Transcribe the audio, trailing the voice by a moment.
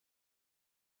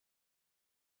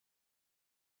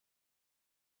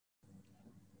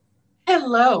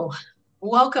Hello,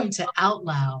 welcome to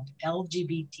OutLoud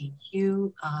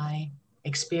LGBTQI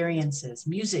experiences,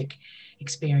 music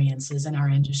experiences in our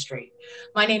industry.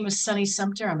 My name is Sunny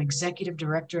Sumter. I'm executive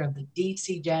director of the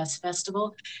DC Jazz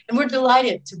Festival, and we're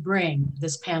delighted to bring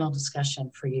this panel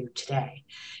discussion for you today.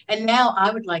 And now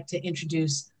I would like to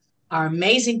introduce our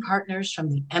amazing partners from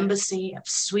the Embassy of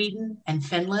Sweden and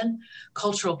Finland,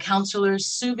 cultural counselors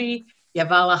Suvi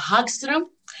Javala Hagström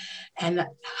and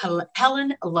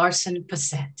Helen Larson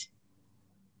Passett.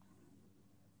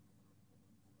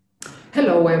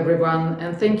 Hello everyone,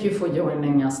 and thank you for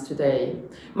joining us today.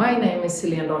 My name is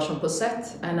Helene Larsson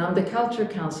Passett, and I'm the Culture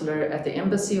Counselor at the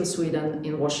Embassy of Sweden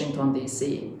in Washington,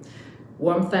 D.C.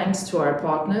 Warm thanks to our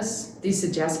partners,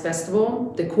 DC Jazz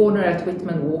Festival, the Corner at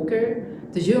Whitman Walker,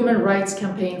 the Human Rights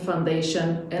Campaign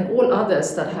Foundation, and all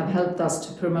others that have helped us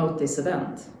to promote this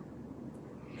event.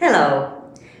 Hello,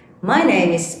 my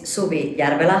name is Suvi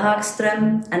Järvelä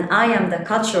Hagström, and I am the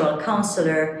Cultural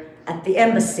Counselor at the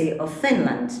Embassy of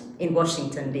Finland in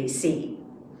Washington, D.C.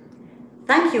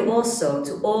 Thank you also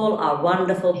to all our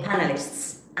wonderful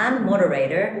panelists and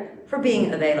moderator for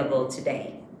being available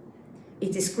today.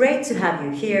 It is great to have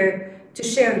you here to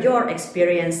share your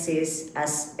experiences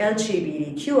as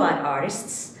LGBTQI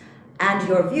artists and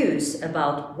your views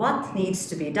about what needs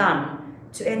to be done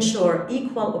to ensure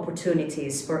equal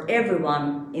opportunities for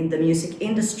everyone in the music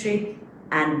industry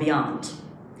and beyond.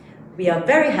 We are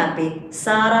very happy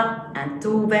Sara and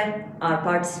Tuve are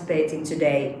participating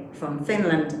today from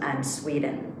Finland and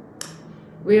Sweden.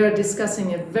 We are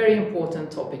discussing a very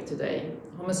important topic today.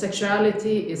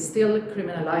 Homosexuality is still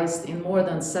criminalized in more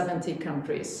than 70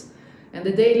 countries, and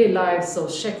the daily lives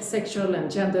of sexual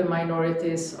and gender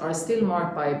minorities are still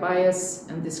marked by bias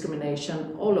and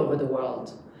discrimination all over the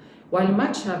world. While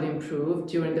much have improved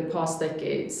during the past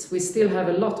decades, we still have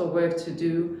a lot of work to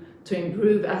do to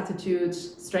improve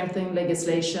attitudes, strengthen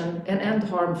legislation, and end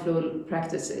harmful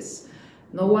practices.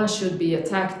 No one should be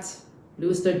attacked,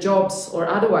 lose their jobs, or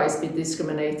otherwise be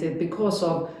discriminated because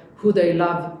of who they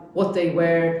love, what they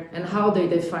wear, and how they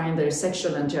define their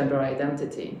sexual and gender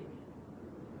identity.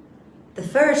 The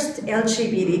first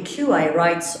LGBTQI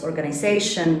rights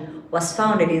organization was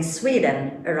founded in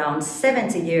Sweden around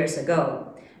 70 years ago,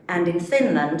 and in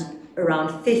Finland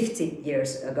around 50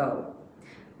 years ago.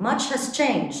 Much has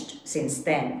changed since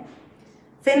then.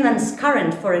 Finland's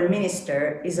current foreign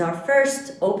minister is our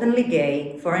first openly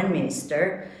gay foreign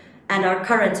minister, and our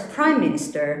current prime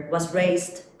minister was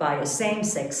raised by a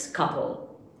same-sex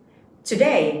couple.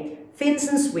 Today, Finns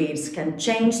and Swedes can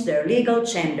change their legal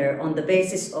gender on the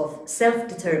basis of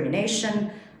self-determination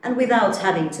and without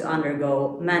having to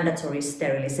undergo mandatory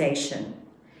sterilization.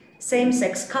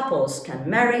 Same-sex couples can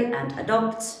marry and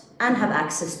adopt and have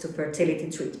access to fertility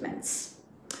treatments.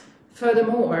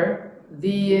 Furthermore,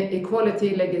 the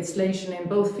equality legislation in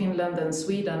both Finland and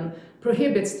Sweden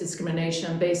prohibits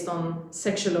discrimination based on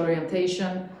sexual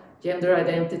orientation, gender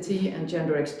identity, and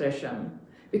gender expression.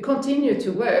 We continue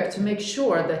to work to make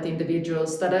sure that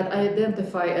individuals that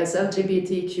identify as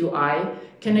LGBTQI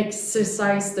can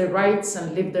exercise their rights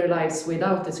and live their lives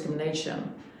without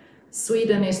discrimination.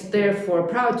 Sweden is therefore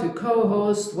proud to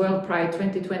co-host World Pride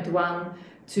 2021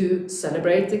 to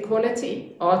celebrate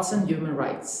equality, arts, and human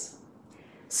rights.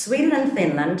 Sweden and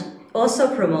Finland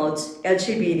also promote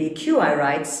LGBTQI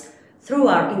rights through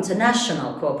our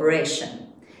international cooperation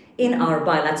in our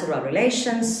bilateral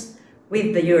relations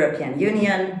with the European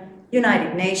Union,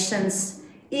 United Nations,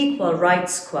 Equal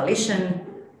Rights Coalition,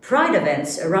 Pride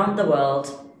events around the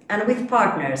world, and with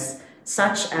partners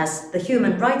such as the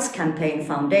Human Rights Campaign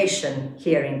Foundation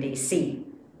here in DC.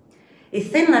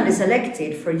 If Finland is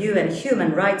elected for UN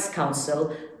Human Rights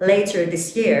Council later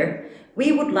this year,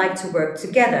 we would like to work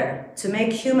together to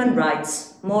make human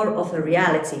rights more of a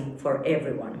reality for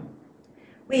everyone.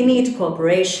 We need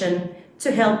cooperation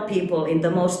to help people in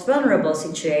the most vulnerable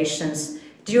situations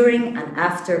during and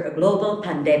after a global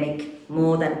pandemic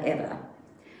more than ever.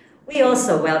 We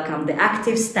also welcome the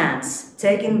active stance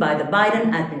taken by the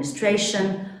Biden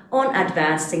administration on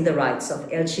advancing the rights of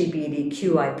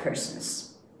LGBTQI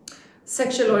persons.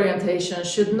 Sexual orientation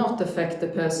should not affect a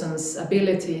person's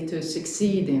ability to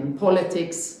succeed in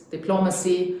politics,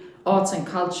 diplomacy, arts and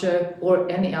culture, or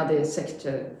any other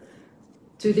sector.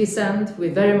 To this end,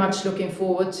 we're very much looking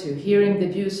forward to hearing the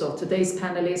views of today's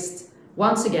panelists.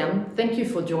 Once again, thank you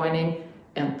for joining,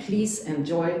 and please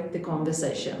enjoy the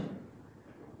conversation.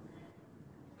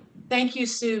 Thank you,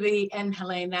 Suvi and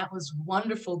Helene. That was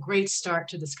wonderful. Great start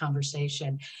to this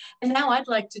conversation. And now I'd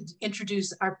like to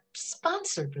introduce our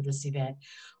sponsor for this event,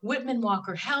 Whitman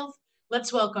Walker Health.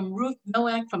 Let's welcome Ruth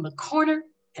Nowak from the Corner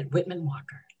at Whitman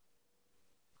Walker.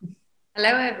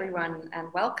 Hello, everyone,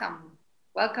 and welcome.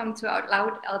 Welcome to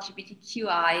OutLoud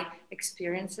LGBTQI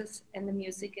experiences in the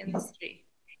music industry.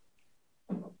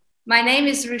 My name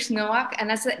is Ruth Nowak, and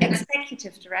as the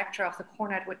executive director of the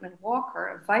Corner at Whitman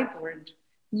Walker, a vibrant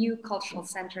new cultural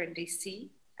center in DC,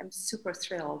 I'm super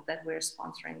thrilled that we're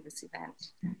sponsoring this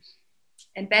event.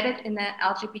 Embedded in an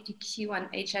LGBTQ and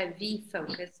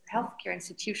HIV-focused healthcare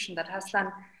institution that has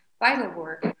done vital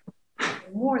work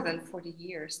for more than 40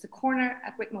 years, the Corner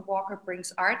at Whitman Walker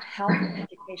brings art, health, and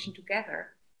education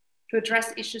together to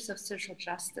address issues of social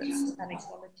justice and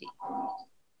equality.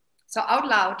 So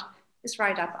OutLoud is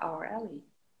right up our alley.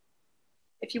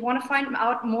 If you want to find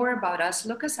out more about us,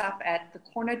 look us up at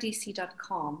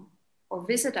thecornerdc.com or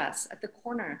visit us at the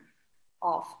corner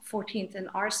of 14th and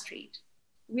R Street.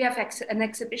 We have an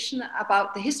exhibition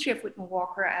about the history of Whitman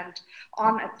Walker, and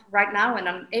right now and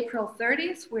on April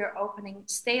 30th, we're opening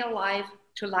Stay Alive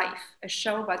to Life, a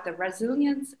show about the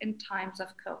resilience in times of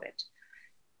COVID.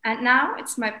 And now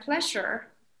it's my pleasure,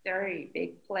 very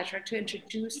big pleasure, to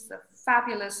introduce the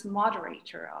fabulous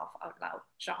moderator of OutLoud,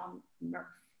 John Murph.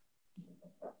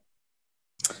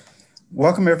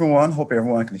 Welcome, everyone. Hope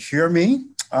everyone can hear me.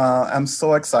 I'm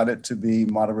so excited to be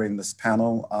moderating this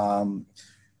panel.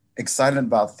 Excited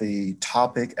about the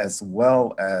topic as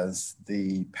well as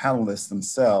the panelists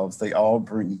themselves. They all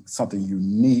bring something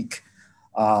unique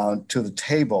to the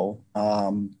table.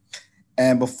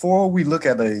 And before we look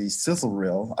at a sizzle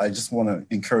reel, I just want to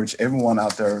encourage everyone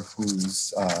out there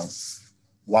who's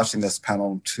watching this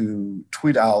panel to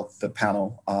tweet out the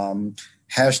panel,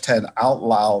 hashtag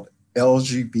OutLoud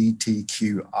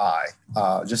LGBTQI.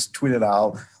 Just tweet it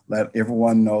out, let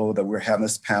everyone know that we're having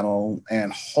this panel,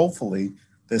 and hopefully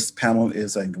this panel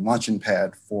is a launching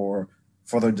pad for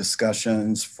further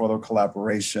discussions, further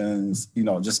collaborations,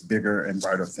 just bigger and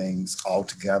brighter things all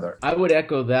together. I would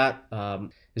echo that,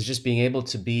 is just being able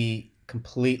to be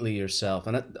completely yourself.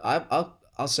 And I'll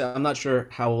say, I'm not sure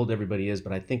how old everybody is,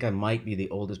 but I think I might be the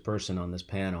oldest person on this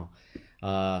panel.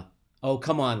 Oh,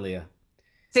 come on, Leah.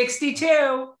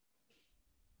 62.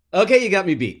 Okay, you got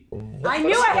me beat. I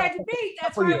knew I had to beat.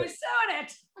 That's why I was doing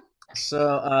it.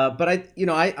 So, but I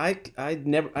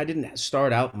didn't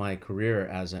start out my career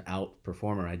as an out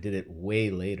performer. I did it way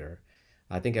later.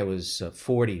 I think I was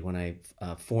 40 when I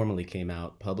formally came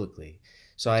out publicly.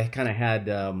 So I kind of had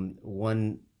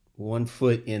one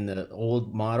foot in the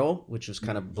old model, which was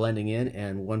kind of blending in,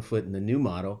 and one foot in the new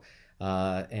model.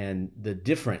 And the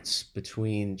difference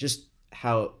between just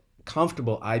how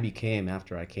comfortable I became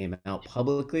after I came out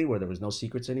publicly, where there was no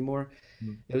secrets anymore.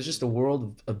 It was just a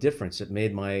world of difference. It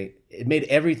made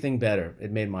everything better.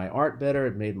 It made my art better.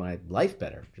 It made my life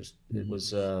better. It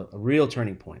was a real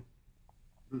turning point.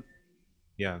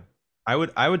 Yeah, I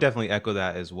would definitely echo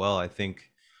that as well. I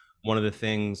think one of the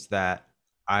things that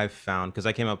I've found, because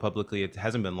I came out publicly, it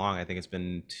hasn't been long. I think it's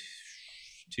been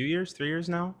 3 years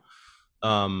now.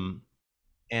 And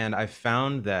I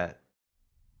found that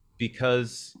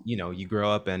because, you grow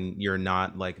up and you're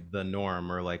not like the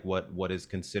norm or like what is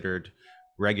considered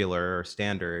regular or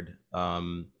standard,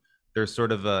 there's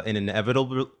sort of an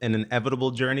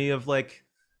inevitable journey of like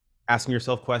asking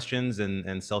yourself questions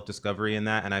and self-discovery in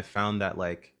that. And I found that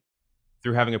like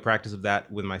through having a practice of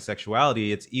that with my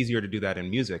sexuality, it's easier to do that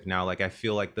in music now. Like I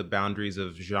feel like the boundaries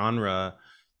of genre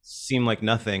seem like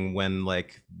nothing when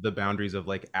like the boundaries of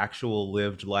like actual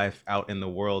lived life out in the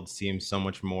world seem so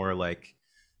much more like,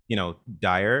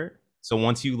 dire. So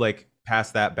once you like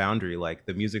pass that boundary, like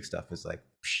the music stuff is like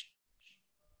psh.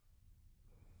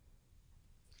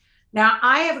 Now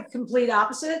I have a complete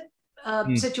opposite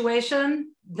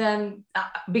situation than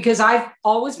because I've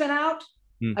always been out.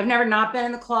 I've never not been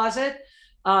in the closet.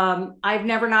 I've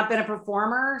never not been a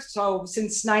performer. So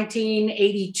since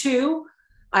 1982,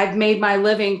 I've made my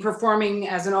living performing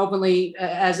as an openly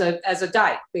as a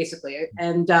dyke, basically,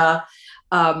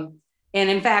 and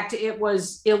in fact, it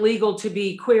was illegal to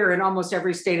be queer in almost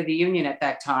every state of the union at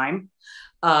that time.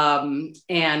 I've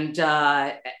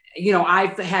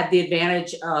had the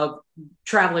advantage of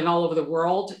traveling all over the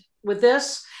world with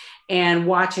this and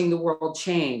watching the world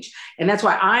change. And that's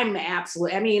why I'm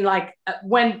absolutely,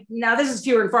 now this is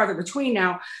fewer and farther between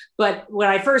now, but when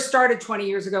I first started 20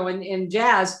 years ago in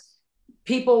jazz,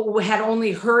 people had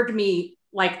only heard me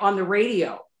like on the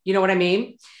radio, you know what I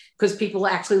mean? Because people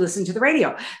actually listen to the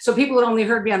radio. So people had only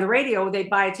heard me on the radio,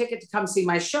 they'd buy a ticket to come see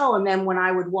my show. And then when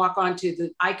I would walk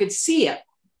I could see it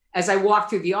as I walked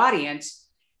through the audience,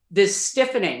 this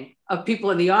stiffening of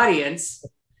people in the audience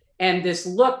and this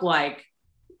look like,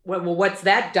 well, what's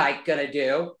that dyke gonna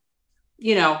do?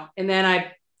 And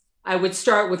then I would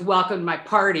start with Welcome to My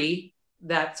Party.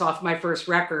 That's off my first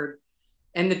record.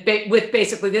 And with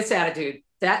basically this attitude,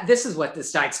 this is what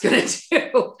this night's going to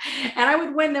do. And I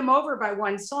would win them over by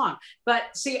one song.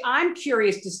 But see, I'm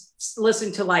curious to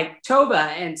listen to like Tova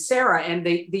and Sarah and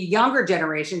the younger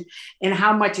generation and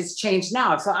how much it's changed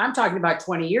now. So I'm talking about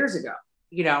 20 years ago.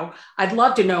 You know, I'd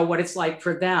love to know what it's like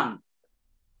for them.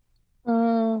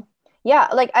 Yeah,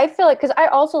 like I feel like, because I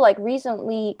also like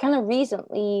recently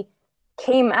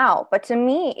came out, but to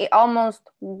me it almost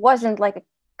wasn't like a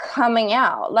coming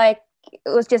out. Like it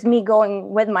was just me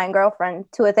going with my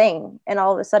girlfriend to a thing, and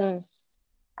all of a sudden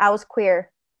I was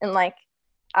queer and like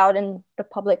out in the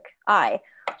public eye.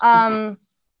 So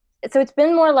it's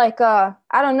been more like I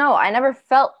don't know, I never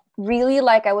felt really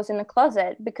like I was in a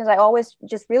closet, because I always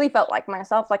just really felt like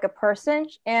myself, like a person.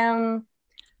 And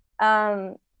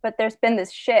but there's been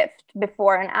this shift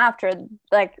before and after,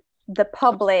 like the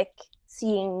public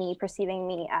seeing me, perceiving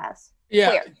me as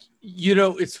queer. You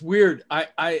know, it's weird.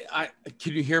 I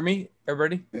can you hear me,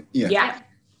 everybody? Yeah.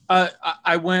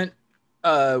 I went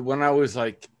when I was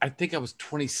like, I think I was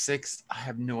 26. I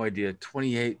have no idea,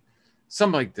 28,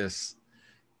 something like this.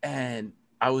 And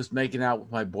I was making out with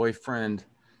my boyfriend.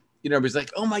 You know, everybody's like,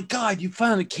 "Oh my God, you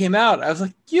finally came out." I was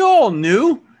like, "You all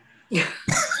knew."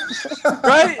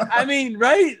 Right? I mean,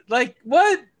 right? Like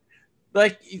what?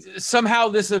 Like somehow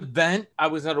this event, I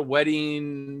was at a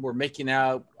wedding, we're making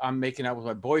out, I'm making out with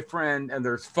my boyfriend, and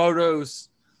there's photos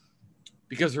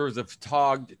because there was a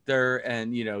photographer there,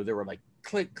 and you know, they were like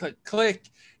click, click, click,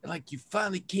 and like you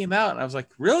finally came out. And I was like,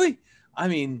 really? I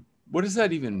mean, what does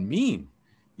that even mean?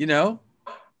 You know?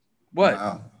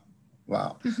 What?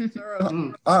 Wow.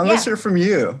 Sarah, let's hear from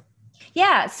you.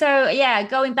 Yeah. So yeah,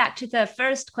 going back to the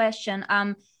first question,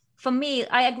 for me,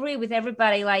 I agree with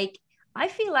everybody. Like, I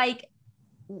feel like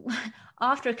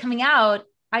after coming out,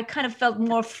 I kind of felt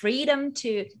more freedom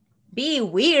to be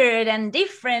weird and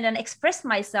different and express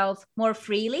myself more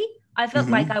freely. I felt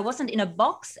like I wasn't in a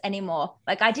box anymore.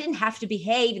 Like I didn't have to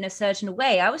behave in a certain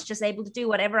way. I was just able to do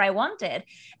whatever I wanted.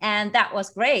 And that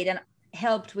was great and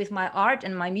helped with my art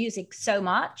and my music so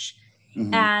much.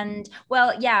 And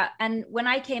well, yeah. And when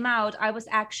I came out, I was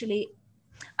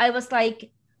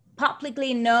like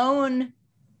publicly known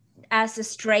as a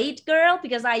straight girl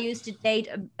because I used to date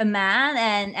a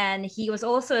man, and he was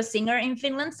also a singer in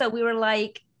Finland. So we were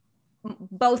like,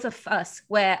 both of us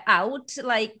were out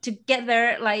like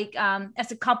together, like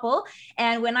as a couple.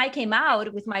 And when I came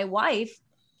out with my wife,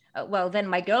 well, then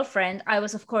my girlfriend, I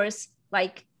was of course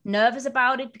like nervous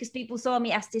about it because people saw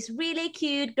me as this really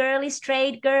cute girly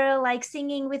straight girl like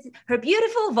singing with her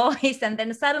beautiful voice, and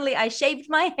then suddenly I shaved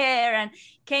my hair and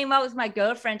came out with my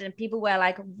girlfriend, and people were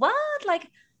like, what, like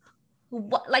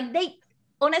they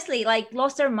honestly like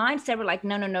lost their minds. They were like,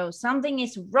 no, something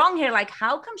is wrong here, like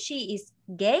how come she is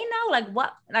gay now, like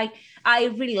what? Like I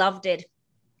really loved it.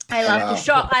 I love to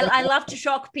shock. I love to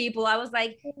shock people. I was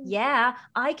like, yeah,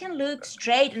 I can look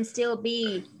straight and still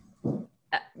be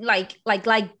like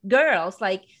girls,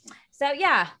 like. So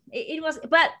yeah, it was,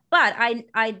 but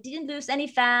I didn't lose any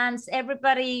fans.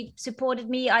 Everybody supported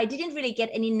me. I didn't really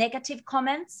get any negative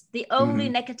comments. The only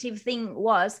negative thing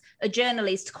was a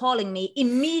journalist calling me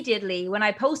immediately when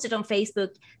I posted on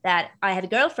Facebook that I had a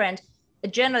girlfriend. A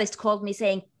journalist called me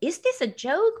saying, is this a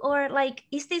joke or like,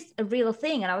 is this a real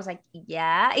thing? And I was like,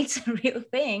 yeah, it's a real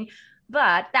thing.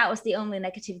 But that was the only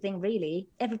negative thing, really.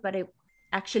 Everybody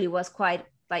actually was quite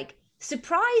like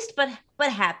surprised,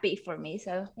 but happy for me.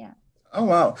 So yeah. Oh,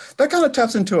 wow. That kind of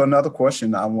taps into another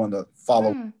question I want to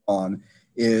follow on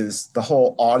is the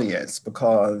whole audience,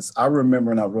 because I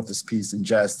remember when I wrote this piece in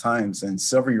Jazz Times, and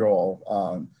several year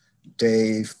old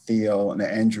Dave, Theo, and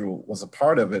Andrew was a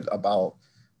part of it about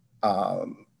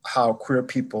how queer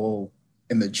people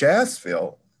in the jazz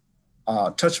field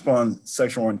touch upon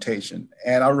sexual orientation.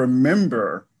 And I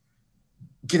remember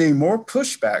getting more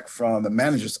pushback from the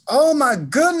managers. Oh my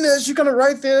goodness, you're gonna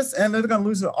write this and they're gonna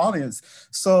lose their audience.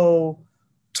 So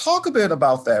talk a bit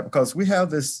about that, because we have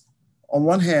this, on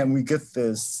one hand, we get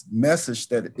this message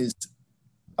that is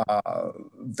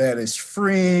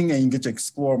freeing and you get to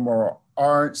explore more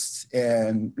arts,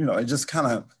 and you know, it just kind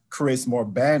of creates more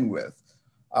bandwidth.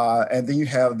 And then you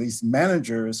have these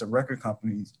managers of record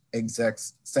companies,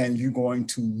 execs saying you're going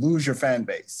to lose your fan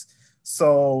base.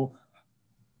 So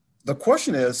the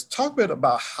question is, talk a bit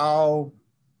about how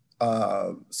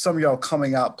some of y'all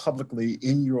coming out publicly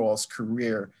in your all's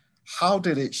career, how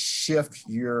did it shift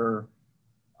your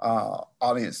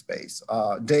audience base?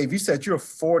 Dave, you said you were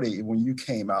 40 when you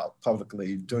came out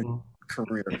publicly during your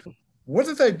career. What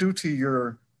did that do to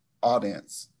your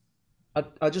audience?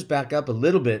 I'll just back up a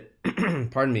little bit,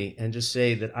 pardon me, and just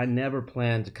say that I never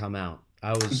planned to come out.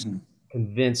 I was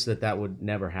convinced that that would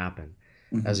never happen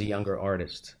as a younger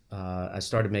artist. I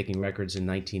started making records in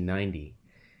 1990,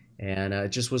 and it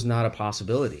just was not a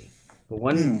possibility. But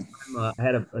one time, I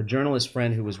had a journalist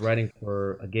friend who was writing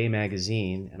for a gay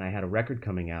magazine, and I had a record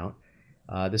coming out.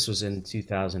 This was in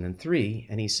 2003,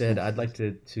 and he said, "I'd like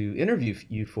to interview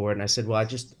you for it." And I said, "Well,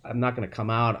 I'm not going to come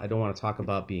out. I don't want to talk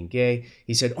about being gay."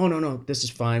 He said, "Oh, no, no, this is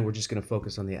fine. We're just going to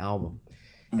focus on the album."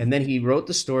 And then he wrote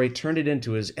the story, turned it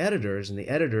into his editors, and the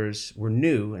editors were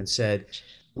new and said,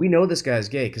 "We know this guy's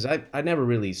gay," because I never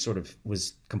really sort of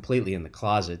was completely in the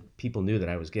closet. People knew that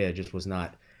I was gay. I just was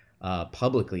not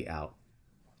publicly out.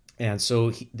 And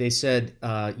so they said,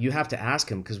 "You have to ask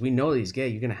him because we know that he's gay.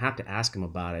 You're going to have to ask him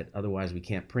about it. Otherwise, we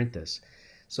can't print this."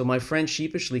 So my friend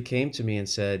sheepishly came to me and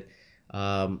said,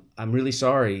 "I'm really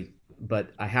sorry,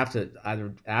 but I have to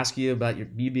either ask you about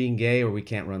you being gay or we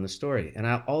can't run the story." And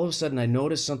all of a sudden, I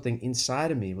noticed something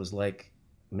inside of me was like,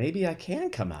 maybe I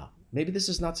can come out. Maybe this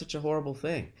is not such a horrible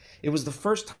thing. It was the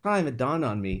first time it dawned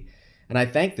on me. And I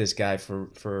thank this guy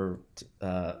for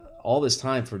all this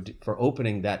time for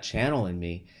opening that channel in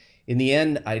me. In the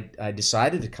end, I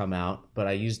decided to come out, but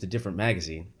I used a different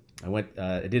magazine.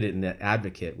 I did it in the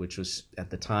Advocate, which was at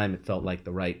the time it felt like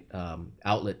the right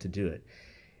outlet to do it.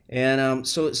 And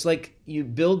so it's like you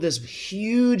build this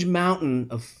huge mountain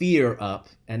of fear up,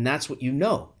 and that's what you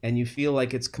know, and you feel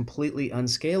like it's completely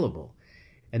unscalable.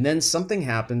 And then something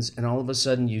happens, and all of a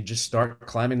sudden you just start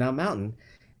climbing that mountain.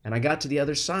 And I got to the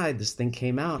other side. This thing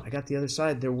came out. I got to the other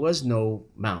side. There was no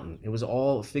mountain. It was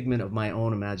all a figment of my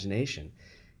own imagination.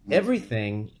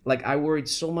 Everything, like I worried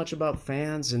so much about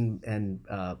fans and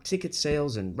ticket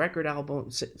sales and record album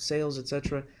sales,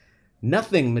 etc.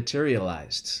 Nothing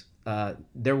materialized.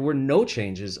 There were no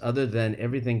changes other than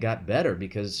everything got better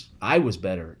because I was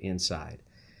better inside.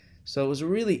 So it was a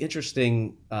really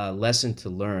interesting lesson to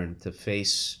learn, to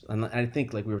face. And I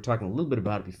think, like we were talking a little bit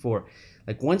about it before,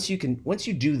 like once you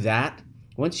do that,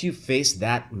 once you face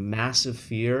that massive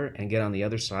fear and get on the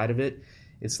other side of it,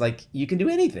 it's like you can do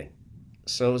anything.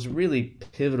 So it was a really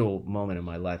pivotal moment in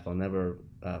my life. I'll never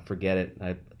forget it.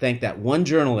 I thank that one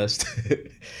journalist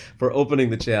for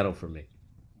opening the channel for me.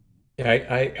 Yeah,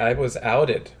 I was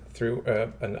outed through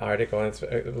an article, and it's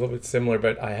a little bit similar,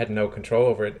 but I had no control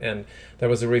over it. And there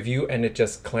was a review, and it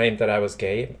just claimed that I was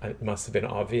gay. It must have been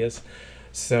obvious.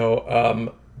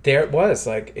 So there it was.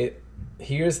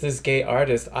 Here's this gay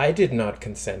artist. I did not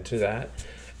consent to that,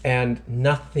 and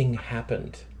nothing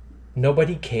happened.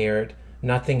 Nobody cared.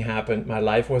 Nothing happened. My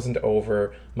life wasn't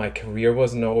over. My career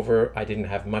wasn't over. I didn't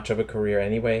have much of a career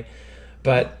anyway.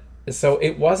 But so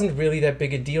it wasn't really that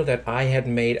big a deal that I had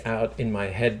made out in my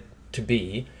head to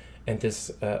be, and this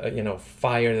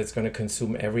fire that's going to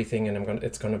consume everything, and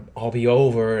it's going to all be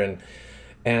over.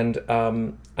 And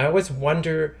I always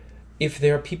wonder if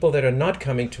there are people that are not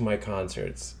coming to my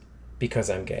concerts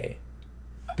because I'm gay,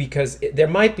 because there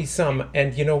might be some,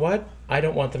 and you know what? I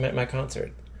don't want them at my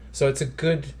concert. So it's a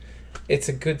good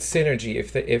synergy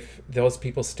if those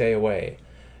people stay away.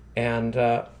 And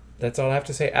that's all I have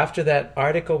to say. After that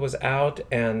article was out,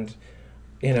 and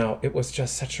it was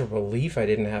just such a relief. I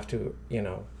didn't have to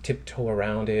tiptoe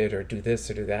around it or do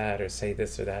this or do that or say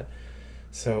this or that.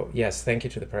 So yes, thank you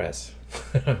to the press.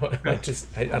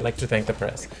 I'd like to thank the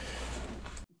press.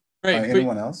 Right,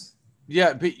 anyone else?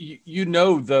 Yeah, but you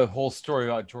know the whole story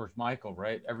about George Michael,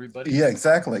 right? Everybody. Yeah,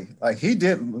 exactly. Like he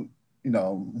did,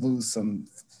 lose some.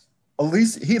 At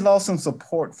least he lost some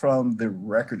support from the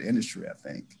record industry, I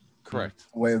think. Correct.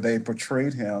 Where they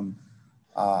portrayed him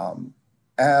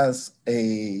as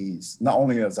not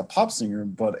only as a pop singer,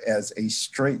 but as a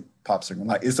straight pop singer.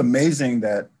 Like, it's amazing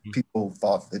that people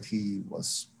thought that he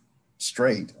was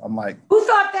straight. I'm like, who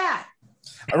thought that?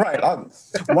 All right.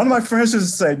 One of my friends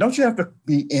used to say, "Don't you have to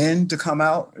be in to come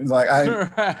out?" Like, I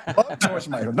love George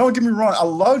Michael. Don't get me wrong. I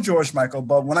love George Michael.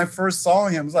 But when I first saw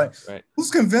him, it's like,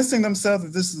 who's convincing themselves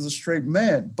that this is a straight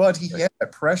man? But he had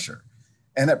that pressure.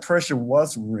 And that pressure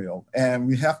was real. And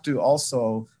we have to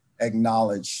also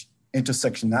acknowledge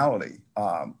intersectionality.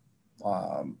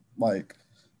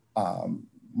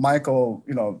 Michael,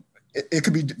 it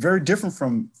could be very different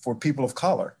for people of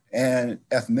color and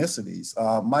ethnicities.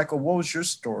 Michael, what was your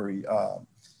story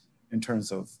in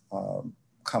terms of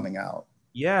coming out?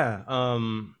 Yeah,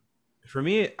 for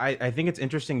me, I think it's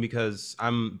interesting because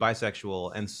I'm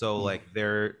bisexual, and so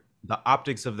the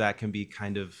optics of that can be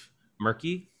kind of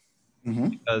murky.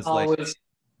 Because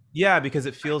because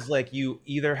it feels like you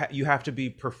either you have to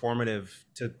be performative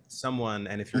to someone,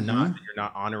 and if you're not, then you're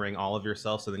not honoring all of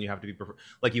yourself. So then you have to be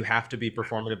you have to be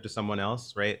performative to someone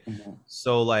else, right?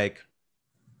 So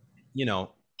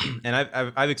and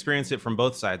I've experienced it from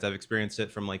both sides. I've experienced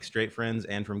it from straight friends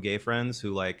and from gay friends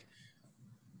who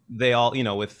they all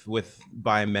with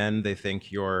bi men, they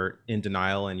think you're in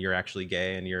denial and you're actually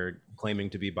gay and you're claiming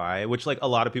to be bi, which like a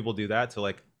lot of people do that. So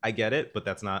like I get it, but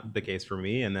that's not the case for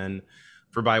me. And then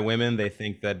for bi women, they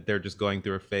think that they're just going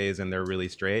through a phase and they're really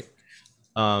straight.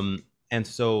 And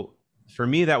so for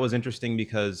me, that was interesting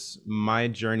because my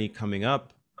journey coming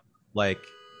up, like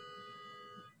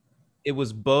it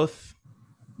was both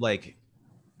like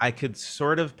I could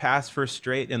sort of pass for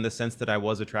straight in the sense that I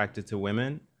was attracted to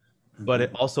women, but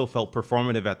it also felt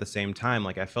performative at the same time.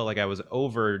 Like I felt like I was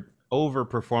over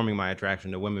performing my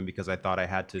attraction to women because I thought I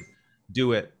had to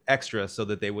do it extra so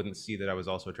that they wouldn't see that I was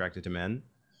also attracted to men.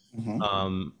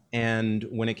 And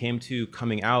when it came to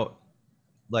coming out,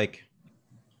 like,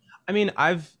 I mean,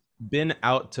 I've been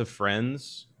out to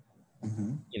friends,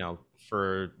 you know,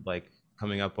 for like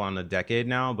coming up on a decade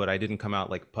now, but I didn't come out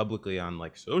like publicly on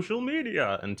like social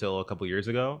media until a couple years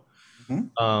ago.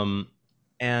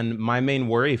 And my main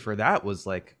worry for that was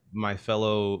like my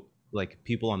fellow like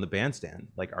people on the bandstand,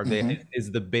 like are they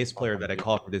is the bass player that I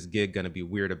call for this gig going to be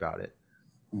weird about it?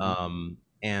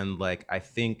 And like I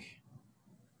think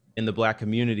in the Black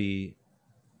community,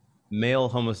 male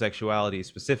homosexuality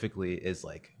specifically is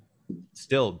like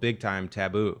still big time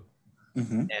taboo.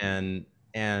 And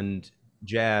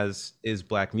jazz is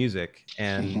Black music,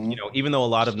 and you know, even though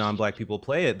a lot of non-Black people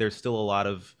play it, there's still a lot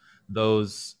of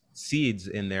those seeds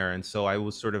in there. And so I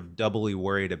was sort of doubly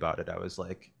worried about it. I was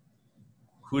like,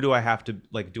 who do I have to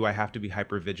like, do I have to be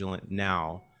hyper vigilant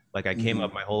now? Like I came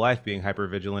up my whole life being hyper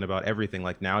vigilant about everything.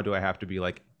 Like now do I have to be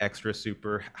like extra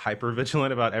super hyper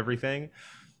vigilant about everything?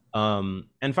 And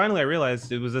finally I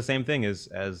realized it was the same thing as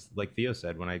like Theo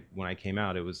said, when I came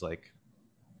out, it was like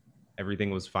everything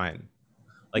was fine.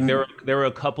 Like there were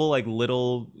a couple like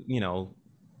little, you know,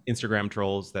 Instagram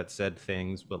trolls that said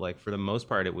things, but like for the most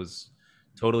part it was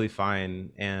totally fine.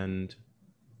 And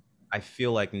I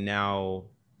feel like now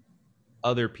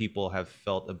other people have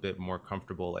felt a bit more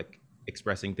comfortable like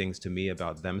expressing things to me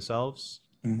about themselves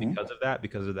because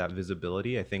of that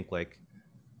visibility. I think like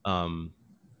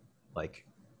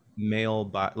male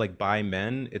bi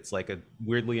men, it's like a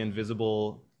weirdly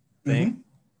invisible thing.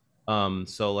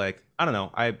 So like I don't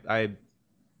know,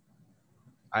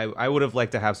 I would have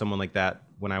liked to have someone like that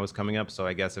when I was coming up. So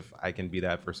I guess if I can be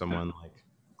that for someone, like,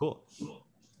 cool.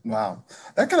 Wow.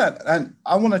 That kind of, and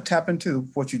I want to tap into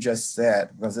what you just said,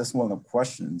 because that's one of the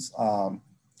questions.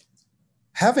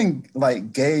 Having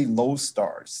like gay low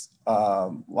stars,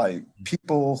 like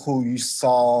people who you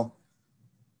saw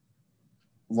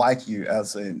like you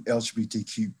as an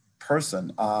LGBTQ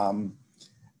person,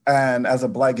 and as a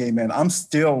Black gay man, I'm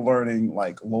still learning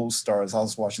like low stars. I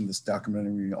was watching this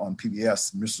documentary on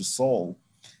PBS, Mr. Soul,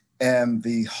 and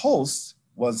the host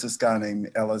was this guy named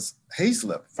Ellis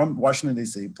Hazlip from Washington,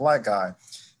 D.C., Black guy.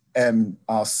 And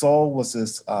Soul was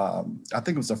this, I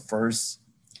think it was the first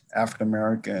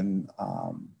African-American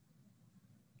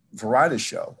variety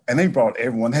show. And they brought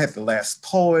everyone. They had the Last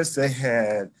Poets, they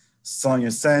had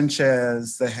Sonia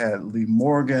Sanchez, they had Lee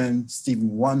Morgan, Stevie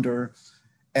Wonder.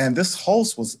 And this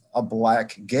host was a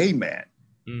Black gay man.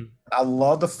 I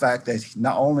love the fact that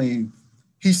not only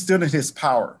he stood in his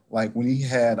power, like when he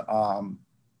had,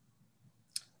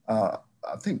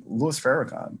 I think Louis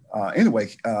Farrakhan.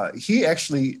 He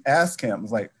actually asked him,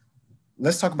 like,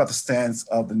 let's talk about the stance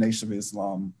of the Nation of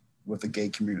Islam with the gay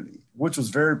community, which was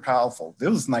very powerful. This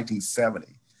was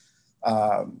 1970.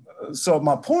 So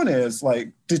my point is,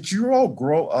 like, did you all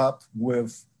grow up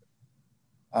with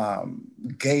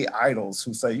gay idols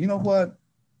who say, you know what,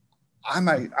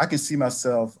 I can see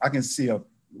myself, I can see a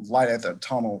light at the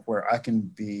tunnel where I can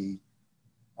be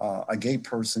a gay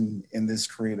person in this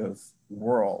creative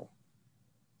world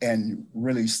and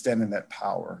really stand in that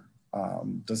power?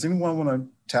 Does anyone want to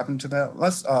tap into that?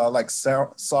 Let's like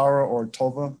Sarah or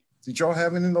Tova. Did y'all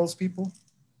have any of those people?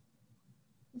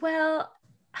 Well,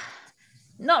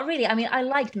 not really. I mean, I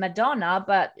liked Madonna,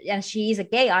 and she is a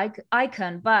gay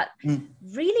icon, but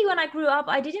really when I grew up,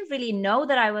 I didn't really know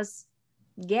that I was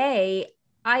gay.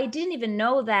 I didn't even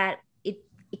know that it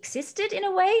existed in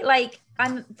a way. Like,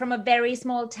 I'm from a very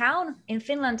small town in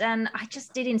Finland, and I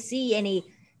just didn't see any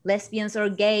lesbians or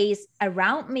gays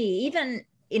around me. Even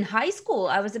in high school,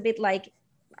 I was a bit like,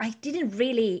 I didn't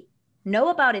really know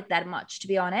about it that much, to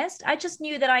be honest. I just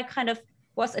knew that I kind of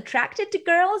was attracted to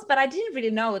girls, but I didn't really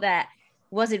know that,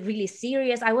 was it really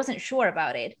serious? I wasn't sure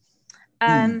about it.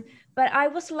 But I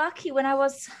was lucky when I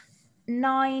was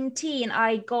 19,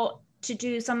 I got to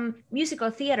do some musical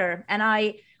theater. And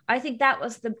I think that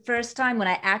was the first time when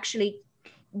I actually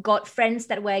got friends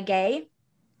that were gay.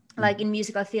 Like in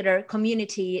musical theater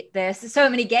community, there's so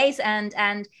many gays, and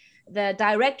the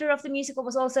director of the musical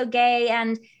was also gay.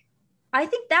 And I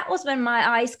think that was when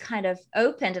my eyes kind of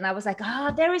opened, and I was like,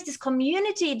 there is this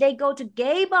community. They go to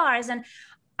gay bars, and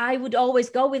I would always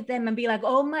go with them and be like,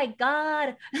 oh my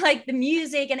God, like the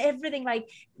music and everything, like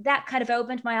that kind of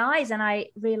opened my eyes. And I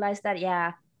realized that,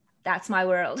 yeah, that's my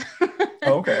world.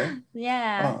 Okay.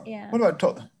 Yeah. What about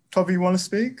Toby, you want to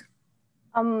speak?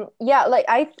 Yeah, like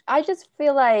I just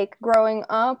feel like growing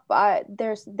up,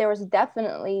 there was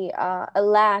definitely a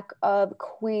lack of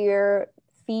queer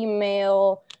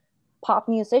female pop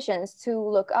musicians to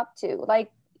look up to.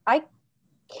 Like I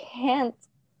can't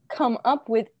come up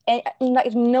with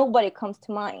like nobody comes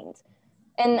to mind.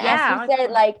 And as you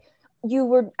said, like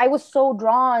I was so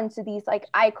drawn to these like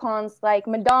icons like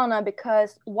Madonna,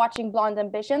 because watching Blonde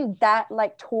Ambition, that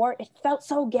like tour, it felt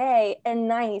so gay and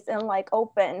nice and like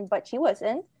open, but she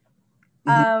wasn't.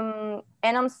 And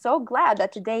I'm so glad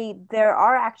that today there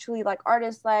are actually like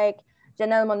artists like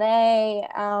Janelle Monáe,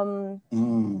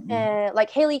 and like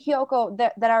Hayley Kiyoko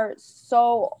that are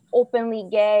so openly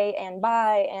gay and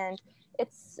bi, and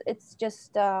it's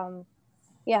just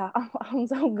yeah, I'm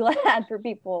so glad for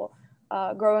people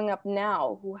growing up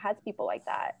now who has people like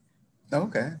that.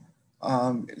 Okay.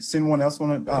 Does anyone else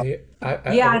want to?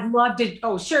 I'd love to.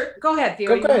 Oh, sure. Go ahead,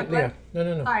 Theo. Go ahead, Leah.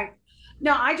 No. All right.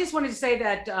 No, I just wanted to say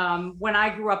that when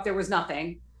I grew up, there was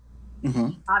nothing.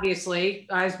 Obviously,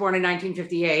 I was born in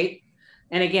 1958.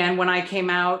 And again, when I came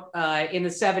out in the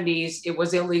 70s, it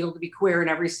was illegal to be queer in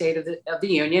every state of the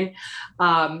union.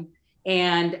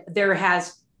 And there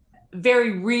has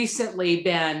very recently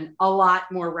been a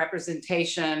lot more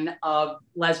representation of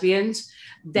lesbians,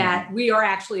 that we are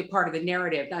actually a part of the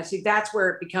narrative. Now, see, that's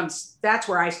where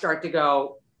I start to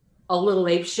go a little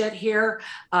ape shit here,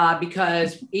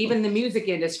 because even the music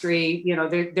industry, you know,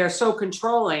 they're so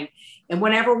controlling. And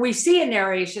whenever we see a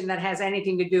narration that has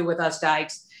anything to do with us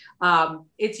dykes,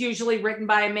 it's usually written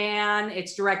by a man,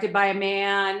 it's directed by a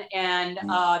man, and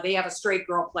they have a straight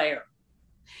girl player.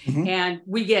 And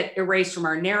we get erased from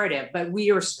our narrative, but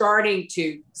we are starting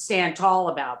to stand tall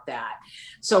about that.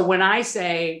 So when I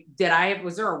say,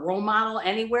 was there a role model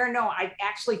anywhere? No, I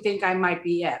actually think I might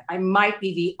be it. I might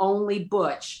be the only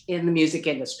butch in the music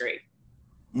industry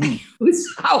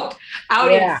who's out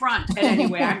in front. And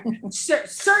anyway, I'm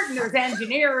certain there's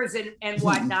engineers and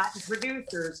whatnot, and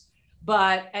producers,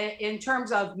 but in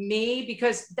terms of me,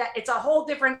 because it's a whole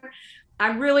different,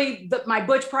 my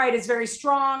butch pride is very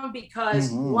strong,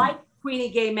 because like Queenie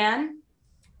gay men,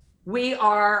 we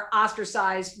are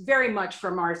ostracized very much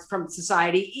from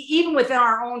society, even within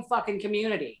our own fucking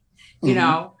community, you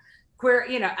know, queer,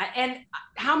 you know. And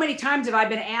how many times have I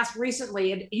been asked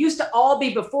recently, it used to all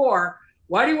be before,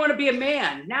 why do you want to be a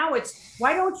man? Now it's,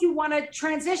 why don't you want to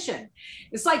transition?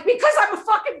 It's like, because I'm a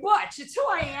fucking butch. It's who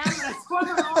I am, and it's who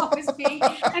I'll always be.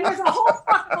 And there's a whole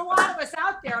fucking a lot of us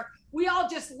out there. We all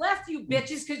just left you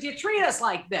bitches because you treat us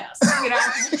like this, you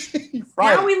know?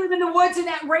 Right. Now we live in the woods and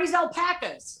raise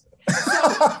alpacas.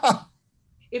 So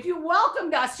if you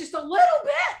welcomed us just a little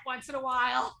bit once in a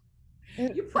while,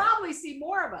 you probably see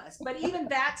more of us. But even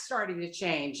that's starting to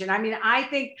change. And I mean, I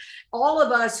think all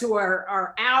of us who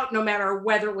are out, no matter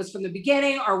whether it was from the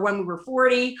beginning or when we were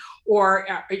 40, or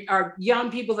are young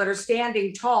people that are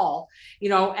standing tall, you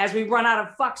know, as we run out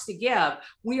of fucks to give,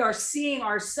 we are seeing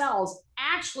ourselves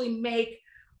actually make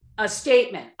a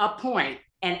statement, a point,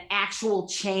 an actual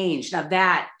change. Now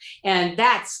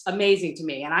that's amazing to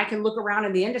me. And I can look around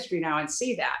in the industry now and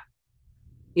see that.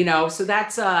 You know, so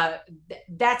that's a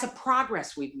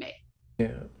progress we've made.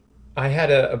 Yeah, I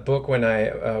had a book when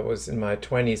I was in my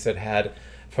 20s that had,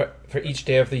 for each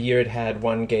day of the year, it had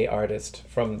one gay artist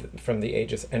from the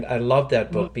ages, and I loved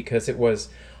that book because it was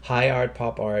high art,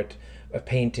 pop art,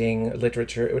 painting,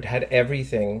 literature. It had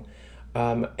everything,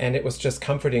 and it was just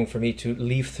comforting for me to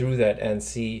leaf through that and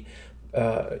see,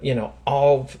 you know,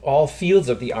 all fields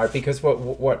of the art, because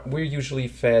what we're usually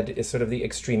fed is sort of the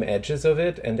extreme edges of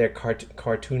it, and they're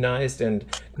cartoonized and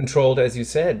controlled, as you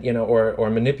said, you know, or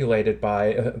manipulated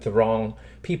by the wrong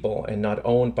people, and not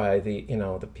owned by the, you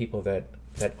know, the people that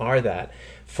are that.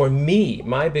 For me,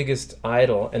 my biggest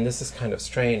idol, and this is kind of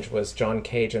strange, was John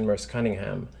Cage and Merce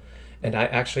Cunningham. And I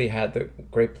actually had the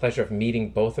great pleasure of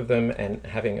meeting both of them and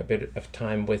having a bit of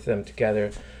time with them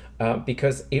together,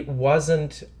 because it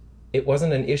wasn't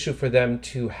an issue for them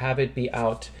to have it be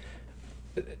out.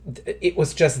 It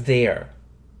was just there,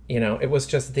 you know, it was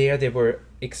just there. They were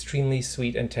extremely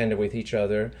sweet and tender with each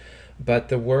other, but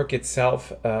the work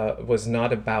itself was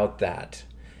not about that.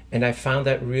 And I found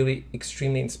that really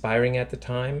extremely inspiring at the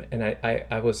time. And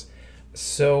I was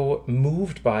so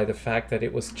moved by the fact that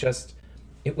it was just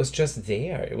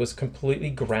there. It was completely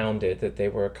grounded that they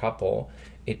were a couple,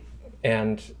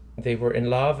 and they were in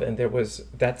love, and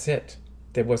that's it.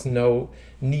 There was no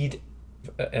need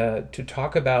to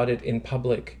talk about it in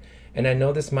public. And I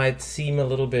know this might seem a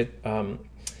little bit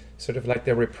sort of like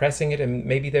they're repressing it, and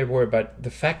maybe they were, but the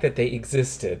fact that they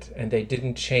existed and they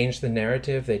didn't change the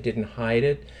narrative, they didn't hide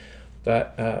it,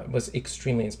 that was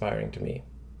extremely inspiring to me.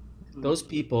 Those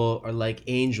people are like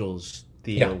angels,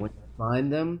 Theo, Yeah. when you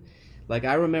find them. Like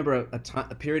I remember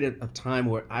a period of time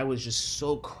where I was just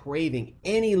so craving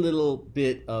any little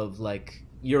bit of like,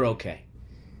 you're okay.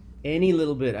 Any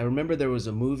little bit. I remember there was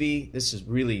a movie, this is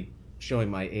really showing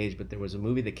my age, but there was a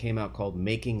movie that came out called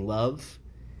Making Love,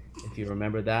 if you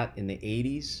remember that, in the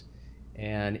 80s.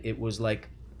 And it was like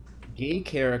gay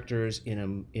characters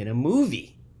in a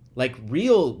movie, like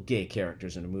real gay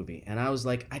characters in a movie. And I was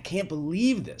like, I can't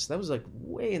believe this. That was like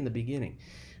way in the beginning.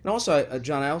 And also,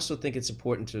 John, I also think it's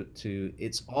important to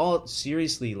it's all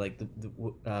seriously like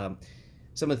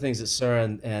some of the things that Sarah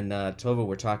and Tova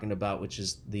were talking about, which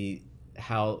is the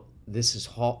how this is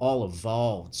all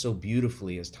evolved so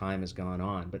beautifully as time has gone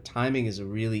on. But timing is a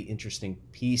really interesting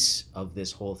piece of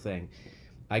this whole thing.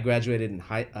 I graduated in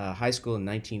high school in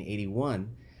 1981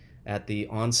 at the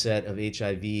onset of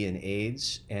HIV and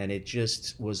AIDS, and it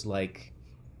just was like,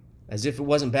 as if it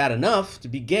wasn't bad enough to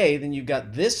be gay, then you've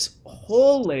got this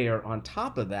whole layer on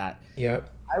top of that. Yeah.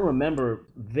 I remember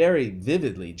very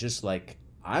vividly just like,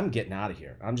 I'm getting out of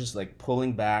here. I'm just like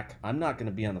pulling back. I'm not going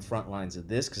to be on the front lines of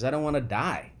this because I don't want to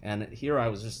die. And here I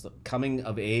was just coming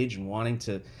of age and wanting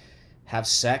to have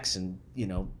sex and,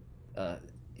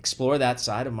 explore that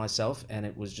side of myself. And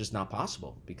it was just not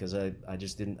possible because I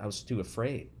just didn't, I was too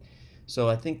afraid. So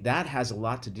I think that has a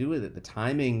lot to do with it. The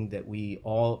timing that we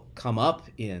all come up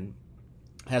in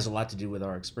has a lot to do with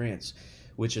our experience,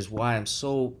 which is why I'm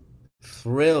so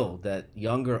thrilled that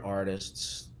younger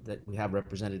artists that we have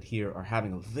represented here are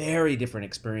having a very different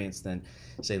experience than,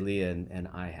 say, Leah and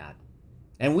I had.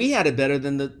 And we had it better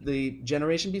than the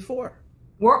generation before.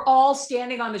 We're all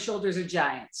standing on the shoulders of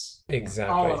giants.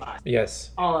 Exactly. All of us.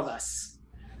 Yes. All of us.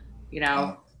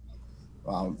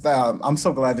 I'm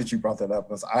so glad that you brought that up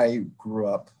because I grew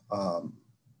up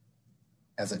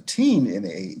as a teen in the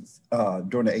 80s,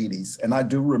 during the 80s. And I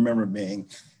do remember being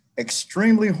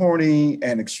extremely horny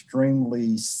and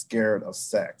extremely scared of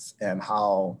sex, and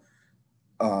how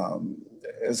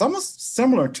it's almost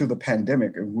similar to the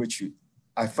pandemic in which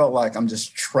I felt like I'm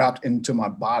just trapped into my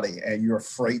body and you're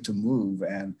afraid to move.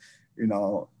 And,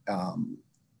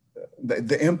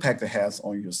 the impact it has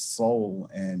on your soul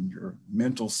and your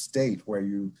mental state where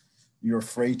you're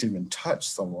afraid to even touch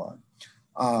someone.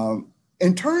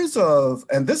 In terms of,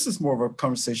 and this is more of a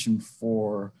conversation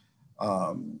for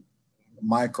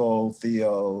Michael,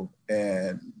 Theo,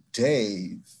 and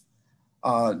Dave.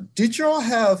 Did you all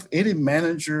have any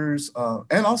managers,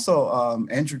 and also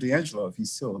Andrew D'Angelo, if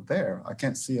he's still there, I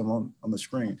can't see him on the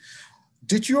screen.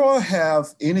 Did you all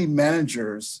have any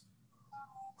managers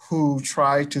who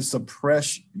try to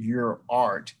suppress your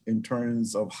art in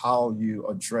terms of how you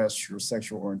address your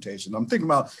sexual orientation? I'm thinking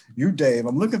about you, Dave.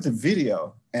 I'm looking at the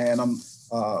video and I'm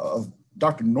of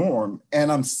Dr. Norm,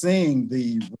 and I'm seeing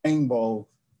the rainbow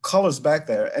colors back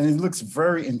there, and it looks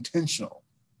very intentional.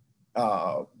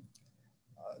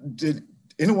 Did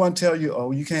anyone tell you,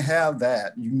 oh, you can't have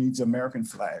that, you need the American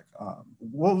flag?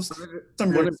 What was some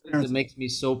of your One of the things that makes me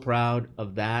so proud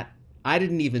of that, I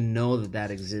didn't even know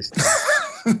that existed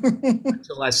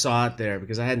until I saw it there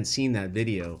because I hadn't seen that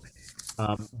video.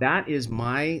 That is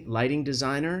my lighting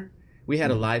designer. We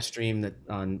had a live stream that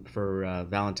for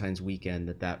Valentine's weekend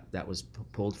that was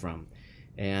pulled from,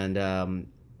 and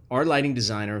our lighting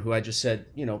designer, who I just said,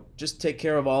 just take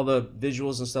care of all the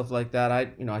visuals and stuff like that.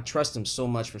 I trust him so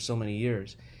much for so many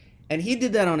years, and he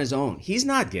did that on his own. He's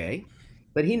not gay,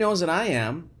 but he knows that I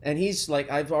am, and he's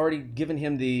like, I've already given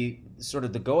him the sort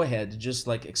of the go ahead to just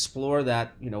like explore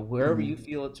that, wherever you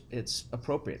feel it's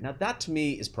appropriate. Now that to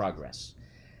me is progress.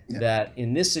 Yeah. That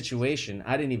in this situation,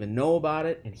 I didn't even know about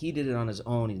it, and he did it on his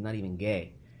own. He's not even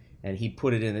gay, and he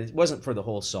put it in. It wasn't for the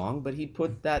whole song, but he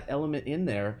put that element in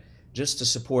there just to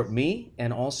support me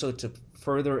and also to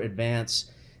further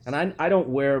advance. And I don't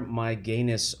wear my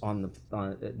gayness on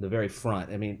the very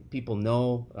front. I mean, people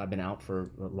know I've been out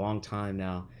for a long time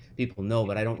now. People know,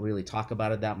 but I don't really talk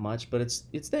about it that much. But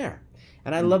it's there,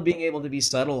 and I love being able to be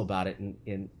subtle about it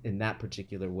in that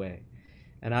particular way.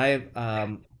 And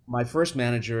my first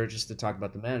manager, just to talk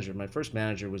about the manager, my first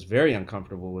manager was very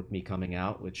uncomfortable with me coming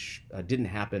out, which didn't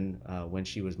happen when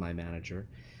she was my manager.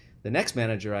 The next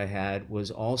manager I had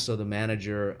was also the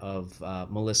manager of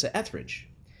Melissa Etheridge,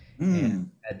 and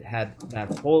had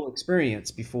that whole experience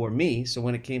before me. So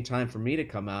when it came time for me to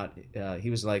come out, he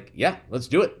was like, "Yeah, let's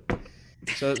do it."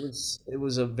 So it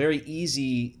was a very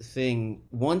easy thing.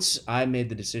 Once I made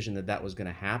the decision that was going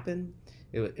to happen,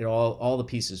 it all the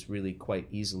pieces really quite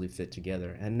easily fit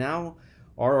together. And now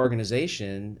our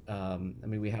organization, I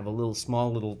mean, we have a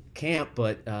small little camp,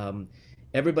 but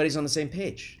everybody's on the same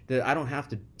page. I don't have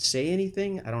to say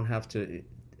anything. I don't have to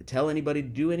tell anybody to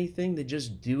do anything. They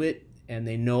just do it, and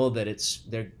they know that it's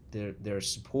their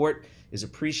support is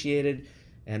appreciated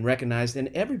and recognized, and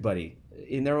everybody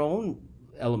in their own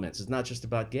elements. It's not just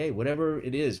about gay. Whatever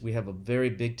it is, we have a very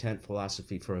big tent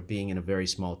philosophy for being in a very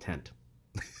small tent.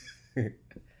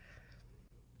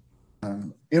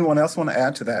 Anyone else want to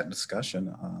add to that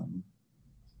discussion?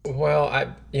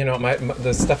 Well,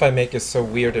 the stuff I make is so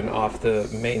weird and off the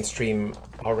mainstream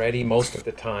already most of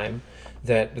the time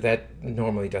that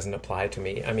normally doesn't apply to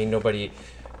me. I mean, nobody,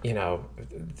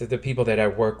 the people that I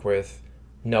work with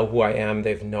know who I am.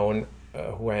 They've known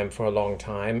who I am for a long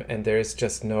time, and there's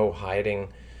just no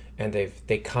hiding. And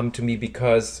they come to me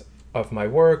because of my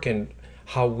work and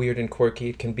how weird and quirky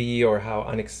it can be, or how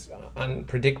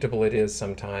unpredictable it is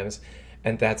sometimes.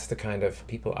 And that's the kind of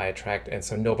people I attract. And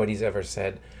so nobody's ever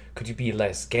said, could you be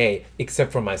less gay?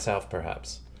 Except for myself,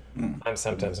 perhaps. I'm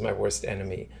sometimes my worst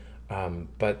enemy.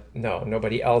 But no,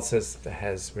 nobody else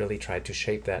has really tried to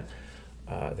shape that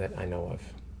that I know of.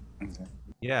 Okay.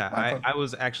 Yeah, I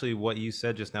was actually what you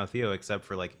said just now, Theo, except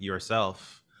for like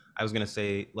yourself. I was going to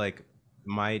say, like,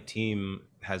 my team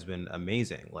has been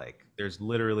amazing. Like, there's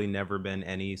literally never been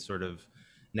any sort of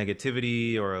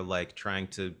negativity or like trying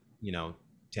to,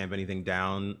 tamp anything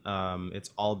down.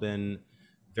 It's all been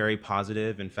very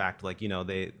positive. In fact, like,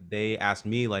 they asked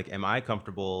me, like, am I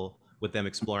comfortable with them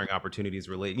exploring opportunities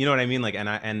related? You know what I mean? Like,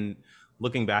 and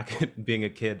looking back at being a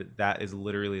kid, that is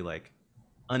literally like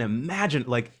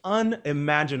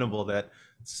unimaginable that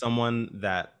someone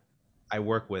that I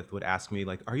work with would ask me,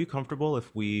 like, are you comfortable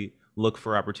if we look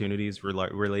for opportunities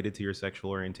related to your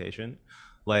sexual orientation?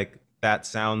 Like, that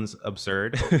sounds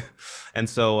absurd. And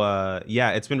so, yeah,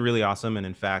 it's been really awesome. And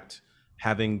in fact,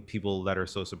 having people that are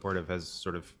so supportive has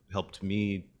sort of helped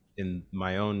me in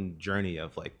my own journey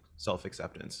of like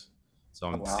self-acceptance. So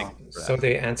I'm thankful for that. So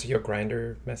they answer your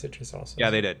Grindr messages also? Yeah,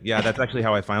 they did. Yeah, that's actually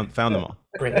how I found them all.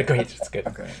 Great, it's good.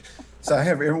 Okay. So I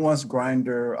have everyone's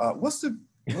Grindr. What is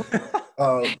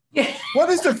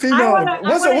the female?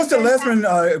 What's the lesbian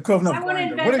equivalent of I want to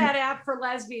Grindr? invent that app for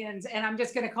lesbians, and I'm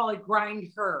just going to call it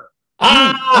Grind Her.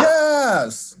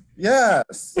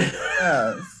 Yes.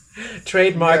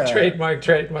 Trademark. Trademark.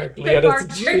 Trademark. Already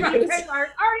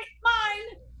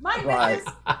mine. Right.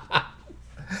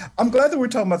 I'm glad that we're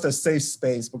talking about the safe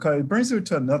space, because it brings me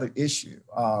to another issue.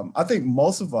 I think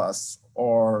most of us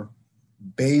are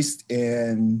based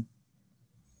in,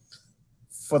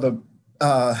 for the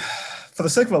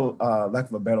sake of lack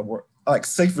of a better word, like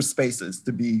safer spaces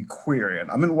to be queer in.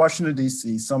 I'm in Washington,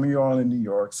 D.C. Some of you are all in New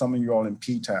York. Some of you are all in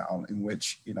P-Town, in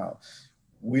which,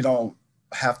 we don't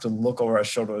have to look over our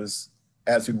shoulders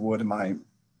as we would in I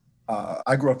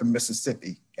grew up in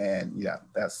Mississippi, and yeah,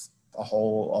 that's a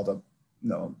whole other,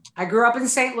 I grew up in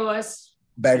St. Louis.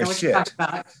 Bag of shit.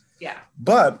 Yeah.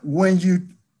 But when you're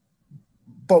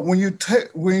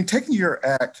taking your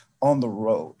act on the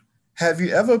road, have you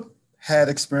ever had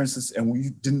experiences and where you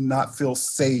did not feel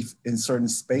safe in certain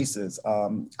spaces?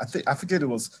 I forget, it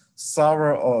was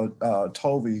Sarah or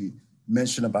Toby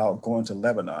mentioned about going to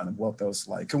Lebanon and what that was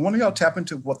like. Can one of y'all tap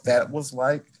into what that was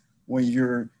like when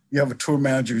you have a tour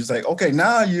manager who's like, okay,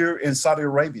 now you're in Saudi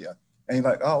Arabia, and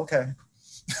you're like, oh, okay.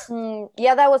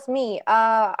 Yeah, that was me.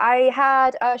 I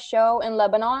had a show in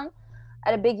Lebanon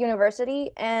at a big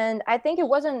university, and I think it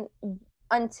wasn't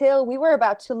until we were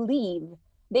about to leave,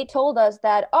 they told us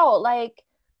that,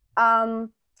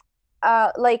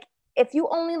 if you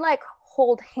only like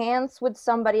hold hands with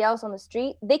somebody else on the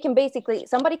street, they can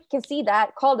somebody can see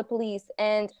that, call the police,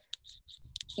 and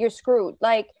you're screwed.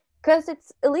 Like, because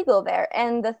it's illegal there.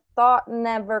 And the thought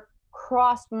never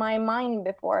crossed my mind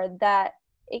before that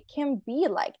it can be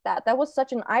like that. That was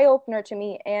such an eye opener to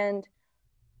me. And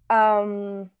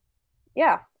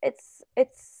yeah, it's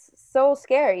so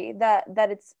scary that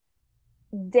it's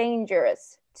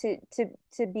dangerous to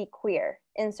be queer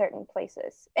in certain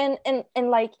places. And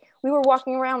like, we were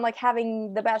walking around like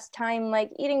having the best time, like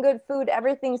eating good food.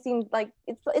 Everything seemed like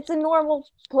it's a normal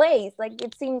place. Like,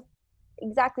 it seems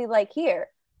exactly like here,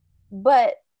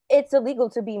 but it's illegal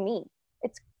to be me.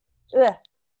 It's ugh.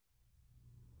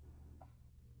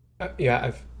 Yeah,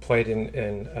 I've played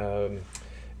in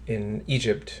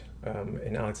Egypt,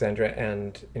 in Alexandria,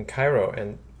 and in Cairo,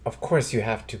 and of course you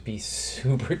have to be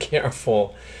super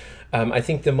careful. I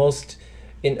think in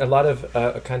a lot of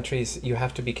countries, you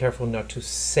have to be careful not to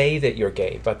say that you're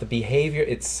gay, but the behavior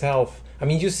itself. I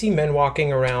mean, you see men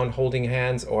walking around holding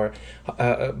hands or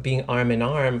being arm in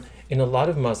arm in a lot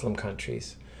of Muslim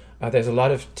countries. There's a lot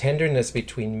of tenderness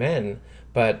between men,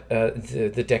 but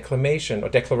the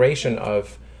declaration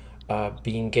of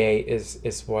being gay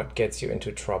is what gets you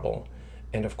into trouble.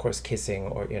 And of course, kissing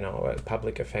or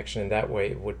public affection in that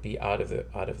way would be out of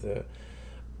the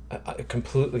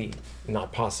completely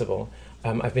not possible.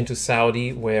 I've been to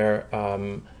Saudi where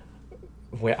I'm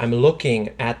looking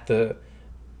at the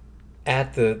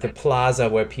plaza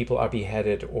where people are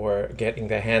beheaded or getting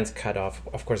their hands cut off.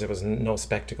 Of course, there was no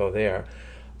spectacle there.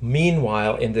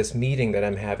 Meanwhile, in this meeting that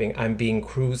I'm having, I'm being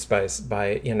cruised by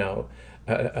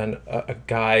a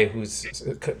guy who's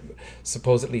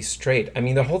supposedly straight. I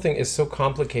mean, the whole thing is so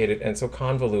complicated and so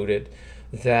convoluted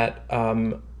that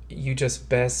you just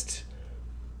best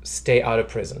stay out of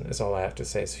prison is all I have to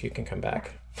say, so you can come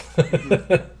back.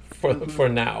 For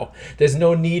now, there's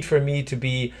no need for me to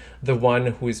be the one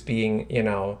who is being,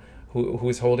 who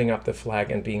is holding up the flag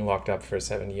and being locked up for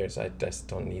 7 years. I just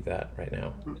don't need that right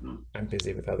now. I'm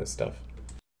busy with other stuff.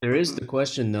 There is the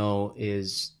question, though,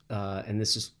 is, and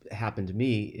this has happened to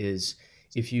me, is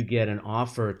if you get an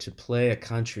offer to play a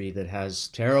country that has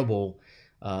a terrible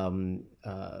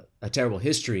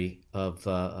history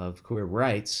of queer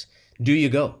rights, do you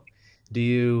go? Do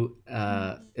you?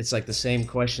 It's like the same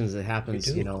questions that happens.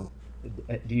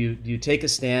 Do you take a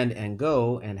stand and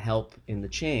go and help in the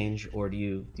change, or do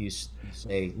you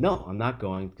say no, I'm not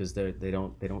going because they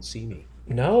don't see me?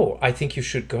 No, I think you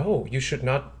should go. You should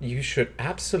not. You should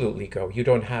absolutely go. You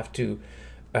don't have to.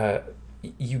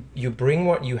 You bring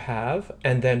what you have,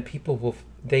 and then people will.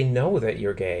 They know that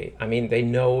you're gay. I mean, they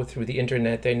know through the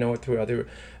internet. They know through other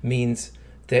means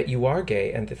that you are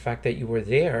gay, and the fact that you were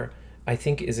there, I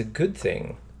think, is a good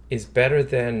thing. Is better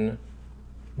than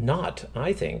not,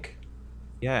 I think.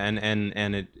 Yeah,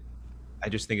 and I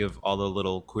just think of all the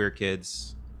little queer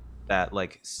kids that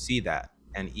like see that,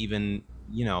 and even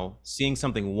seeing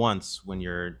something once when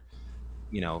you're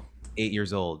 8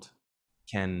 years old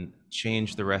can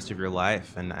change the rest of your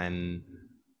life. And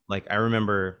like I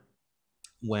remember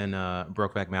when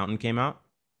Brokeback Mountain came out.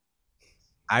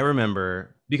 I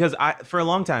remember because for a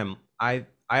long time I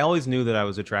always knew that I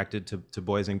was attracted to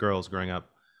boys and girls growing up.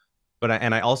 But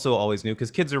I also always knew, because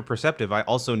kids are perceptive, I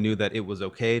also knew that it was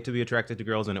okay to be attracted to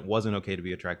girls and it wasn't okay to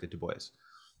be attracted to boys.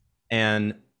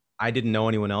 And I didn't know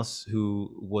anyone else who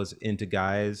was into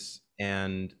guys.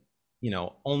 And,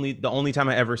 the only time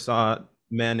I ever saw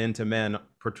men into men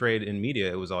portrayed in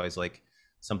media, it was always like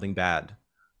something bad.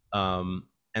 And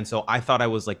so I thought I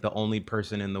was like the only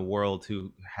person in the world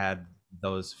who had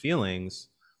those feelings.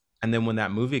 And then when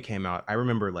that movie came out, I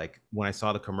remember like when I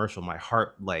saw the commercial, my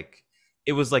heart, like,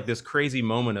 it was like this crazy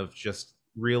moment of just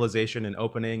realization and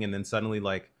opening. And then suddenly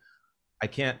like, I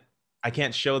can't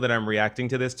show that I'm reacting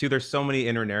to this too. There's so many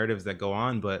inner narratives that go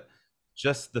on, but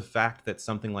just the fact that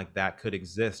something like that could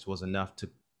exist was enough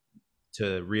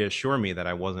to reassure me that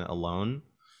I wasn't alone.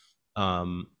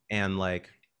 And like,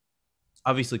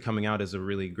 obviously coming out is a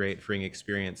really great freeing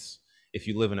experience if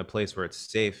you live in a place where it's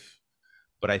safe.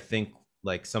 But I think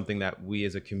like something that we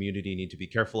as a community need to be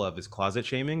careful of is closet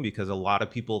shaming, because a lot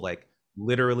of people like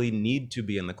literally need to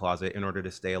be in the closet in order to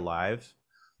stay alive.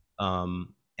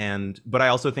 But I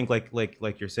also think like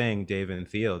you're saying, Dave and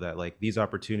Theo, that like these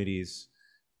opportunities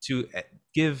to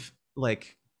give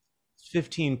like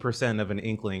 15% of an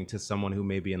inkling to someone who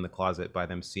may be in the closet by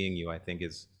them seeing you, I think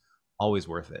is always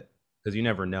worth it, because you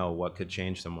never know what could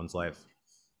change someone's life.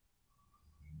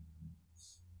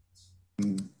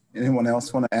 Anyone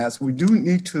else want to ask? We do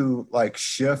need to like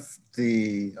shift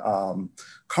the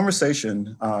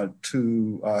conversation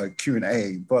to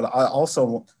Q&A, but I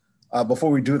also,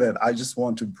 before we do that, I just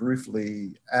want to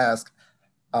briefly ask,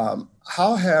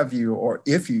 how have you, or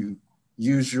if you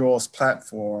use your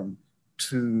platform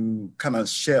to kind of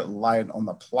shed light on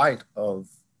the plight of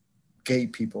gay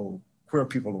people, queer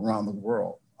people around the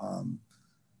world? I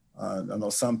know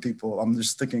some people, I'm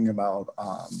just thinking about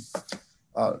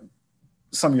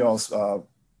some of y'all's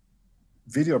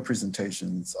video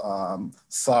presentations.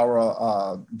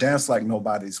 Sarah, Dance Like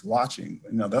Nobody's Watching,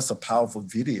 that's a powerful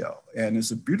video, and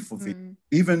it's a beautiful video,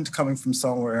 even coming from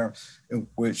somewhere in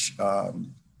which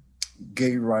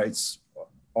gay rights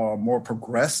are more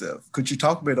progressive. Could you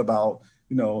talk a bit about,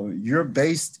 you're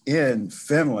based in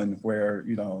Finland, where,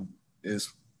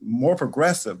 is more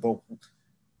progressive, but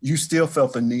you still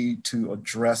felt the need to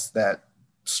address that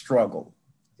struggle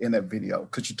in that video.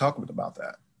 Could you talk a bit about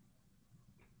that?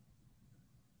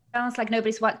 Sounds Like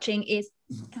Nobody's Watching is,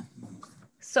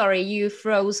 sorry, you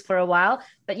froze for a while,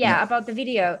 but yeah, about the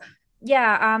video.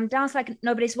 Yeah, Dance Like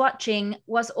Nobody's Watching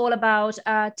was all about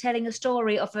telling a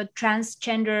story of a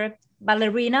transgender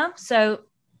ballerina. So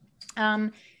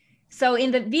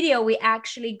in the video, we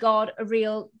actually got a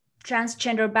real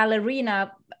transgender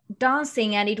ballerina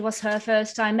dancing, and it was her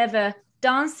first time ever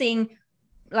dancing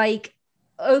like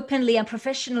openly and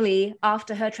professionally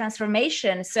after her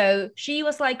transformation. So she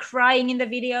was like crying in the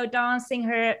video, dancing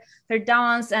her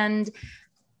dance, and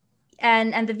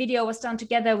the video was done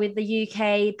together with the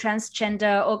UK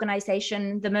transgender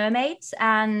organization The Mermaids.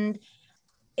 And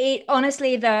it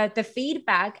honestly, the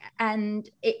feedback, and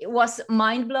it was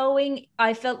mind-blowing.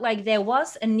 I felt like there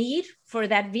was a need for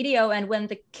that video, and when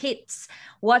the kids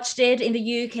watched it in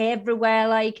the UK everywhere,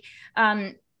 like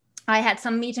I had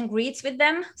some meet and greets with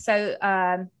them. So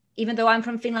even though I'm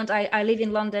from Finland, I live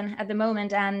in London at the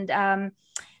moment, and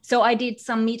so I did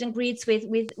some meet and greets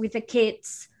with the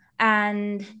kids,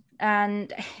 and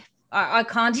I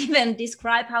can't even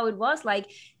describe how it was.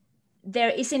 Like,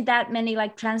 there isn't that many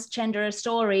like transgender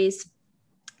stories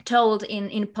told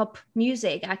in pop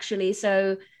music, actually.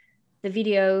 So the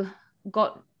video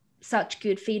got such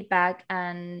good feedback.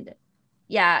 And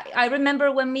yeah, I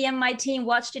remember when me and my team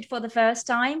watched it for the first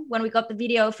time, when we got the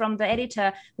video from the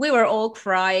editor, we were all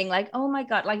crying, like, oh my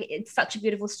God, like, it's such a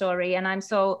beautiful story. And I'm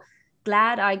so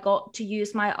glad I got to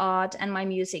use my art and my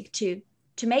music to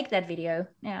make that video.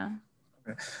 Yeah.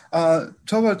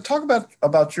 Tova, talk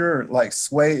about your, like,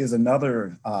 Sway is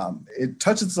another, it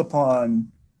touches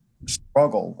upon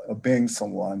struggle of being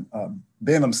someone,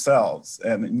 being themselves,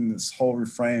 and in this whole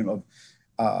refrain of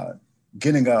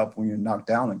getting up when you're knocked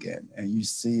down again. And you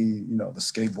see, you know, the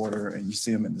skateboarder, and you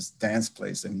see him in this dance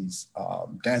place, and he's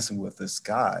dancing with this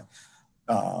guy.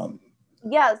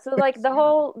 Yeah, so like the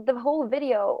whole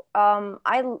video,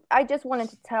 I just wanted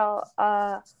to tell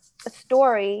a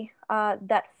story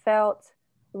that felt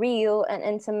real and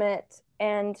intimate,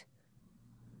 and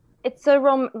it's a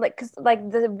cause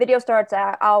like the video starts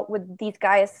out with these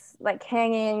guys like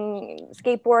hanging,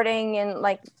 skateboarding, and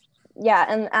like, yeah,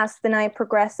 and as the night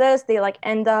progresses, they like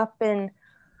end up in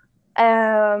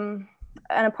an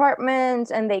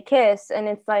apartment, and they kiss, and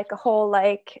it's like a whole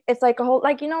like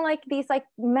you know, like these like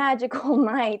magical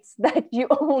nights that you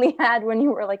only had when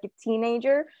you were like a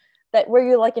teenager, that where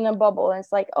you're like in a bubble, and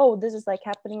it's like, oh, this is like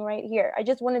happening right here. I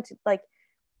just wanted to like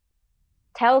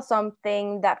tell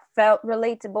something that felt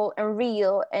relatable and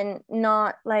real, and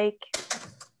not like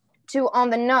too on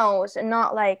the nose, and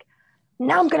not like,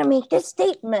 now I'm gonna make this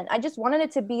statement. I just wanted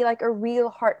it to be like a real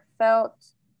heartfelt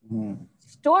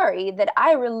story that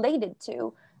I related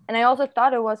to. And I also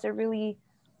thought it was a really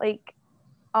like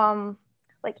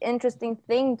interesting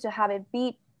thing to have it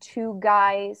be two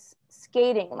guys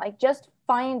skating, like just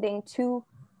finding two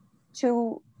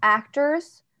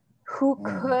actors who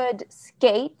could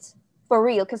skate for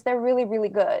real, because they're really, really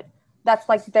good. That's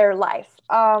like their life.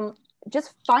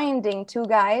 Just finding two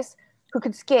guys who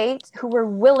could skate, who were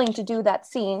willing to do that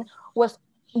scene,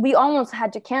 we almost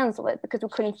had to cancel it because we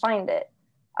couldn't find it.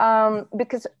 And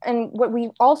what we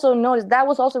also noticed, that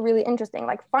was also really interesting,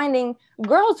 like finding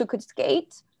girls who could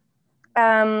skate,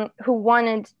 who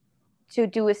wanted to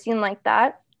do a scene like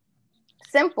that.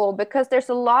 Simple, because there's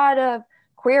a lot of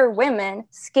queer women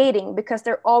skating because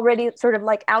they're already sort of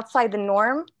like outside the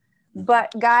norm,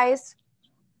 but guys,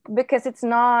 because it's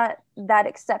not that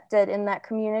accepted in that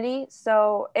community.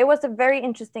 So it was a very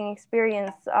interesting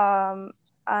experience,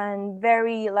 and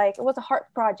very like, it was a heart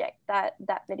project, that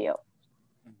video.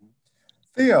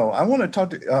 Theo, I want to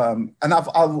talk to, and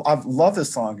I've loved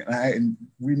this song, and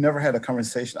we never had a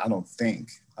conversation, I don't think,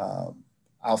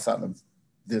 outside of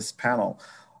this panel.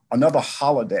 Another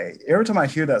Holiday. Every time I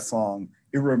hear that song,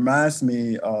 it reminds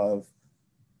me of,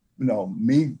 you know,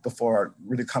 me before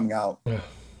really coming out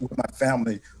with my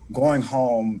family, going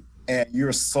home, and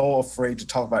you're so afraid to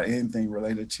talk about anything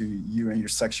related to you and your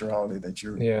sexuality that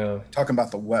you're talking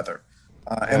about the weather.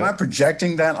 Am I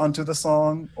projecting that onto the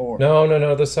song? Or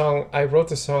No. The song, I wrote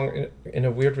the song in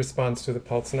a weird response to the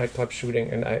Pulse nightclub shooting,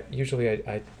 and I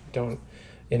don't,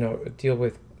 you know, deal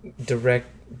with direct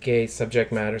gay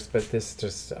subject matters, but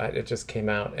it just came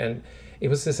out, and it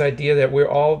was this idea that we're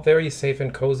all very safe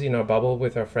and cozy in our bubble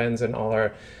with our friends and all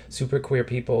our super queer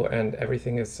people, and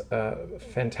everything is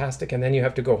fantastic. And then you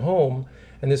have to go home,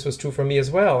 and this was true for me as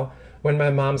well, when my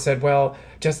mom said, well,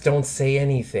 just don't say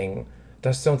anything.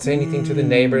 Just don't say anything to the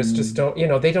neighbors. Just don't, you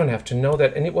know, they don't have to know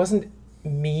that. And it wasn't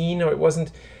mean, or it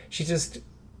wasn't, she was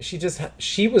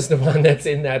the one that's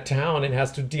in that town and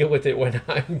has to deal with it when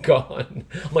I'm gone.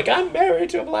 I'm like, I'm married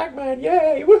to a black man,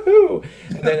 yay, woohoo!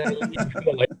 And then I leave,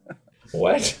 I'm like,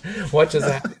 what just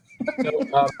happened?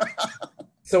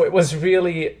 So it was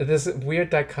really this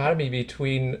weird dichotomy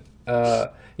between,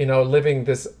 you know, living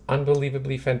this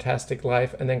unbelievably fantastic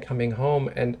life and then coming home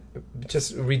and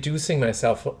just reducing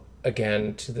myself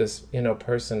again to this, you know,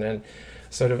 person. And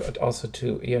sort of also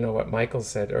to, you know, what Michael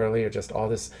said earlier, just all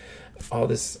this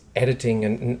editing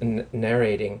and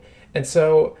narrating. And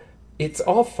so it's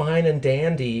all fine and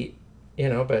dandy, you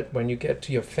know, but when you get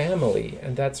to your family,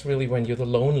 and that's really when you're the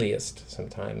loneliest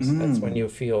sometimes, that's when you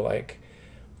feel like,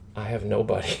 I have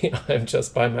nobody. I'm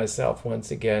just by myself once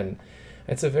again.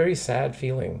 It's a very sad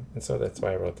feeling. And so that's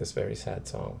why I wrote this very sad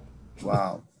song.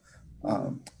 Wow.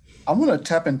 I'm going to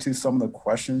tap into some of the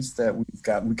questions that we've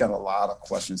got. We've got a lot of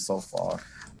questions so far.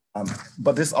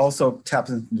 But this also taps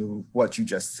into what you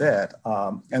just said.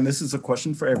 And this is a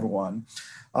question for everyone.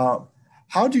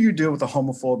 How do you deal with the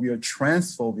homophobia,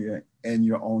 transphobia in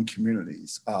your own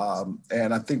communities?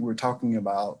 And I think we're talking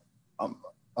about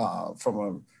from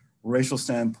a racial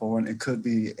standpoint, it could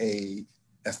be a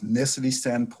ethnicity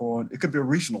standpoint, it could be a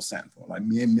regional standpoint. Like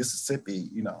me in Mississippi,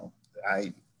 you know,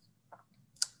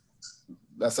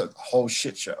 that's a whole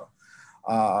shit show.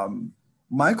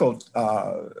 Michael,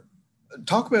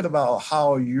 talk a bit about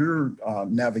how you're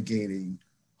navigating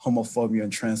homophobia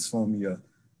and transphobia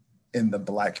in the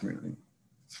Black community.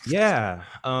 Yeah,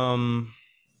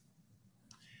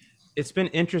 it's been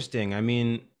interesting. I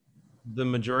mean, the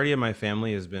majority of my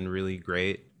family has been really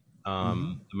great.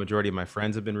 The majority of my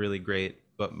friends have been really great,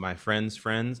 but my friends'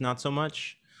 friends, not so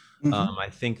much. I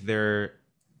think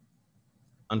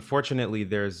unfortunately,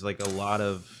 there's like a lot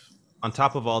of, on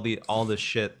top of all the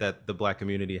shit that the Black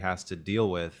community has to deal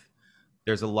with,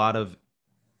 there's a lot of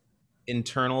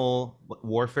internal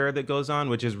warfare that goes on,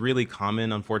 which is really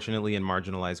common, unfortunately, in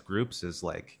marginalized groups, is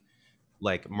like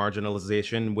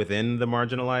marginalization within the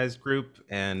marginalized group.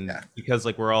 And because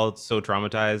like we're all so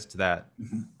traumatized that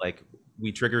like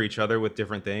we trigger each other with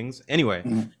different things. Anyway,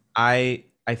 I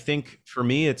think for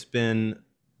me, it's been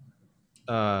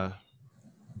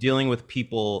dealing with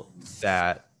people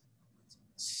that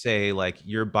say like,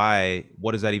 you're bi,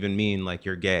 what does that even mean? Like,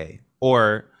 you're gay,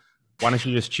 or why don't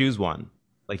you just choose one?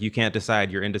 Like, you can't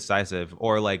decide, you're indecisive.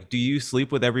 Or like, do you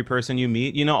sleep with every person you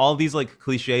meet? You know, all these like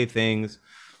cliche things.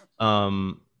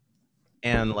 And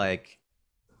like,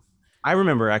 I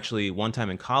remember actually one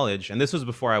time in college, and this was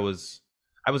before I was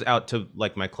out to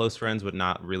like my close friends, but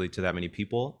not really to that many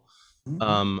people.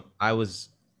 I was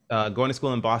going to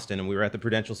school in Boston, and we were at the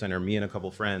Prudential Center, me and a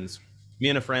couple friends, me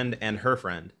and a friend and her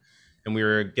friend, and we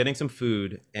were getting some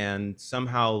food, and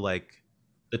somehow like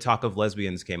the talk of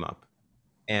lesbians came up.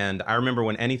 And I remember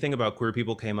when anything about queer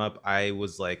people came up, I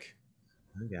was like,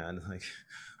 oh God, like,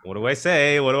 what do I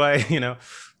say? What do I, you know?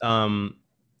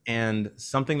 And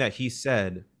something that he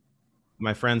said,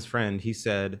 my friend's friend, he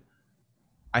said,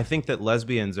 I think that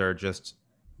lesbians are just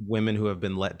women who have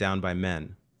been let down by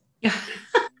men.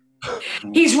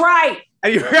 He's right.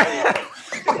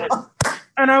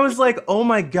 And I was like, oh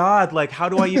my God, like, how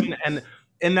do I even, and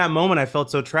in that moment, I felt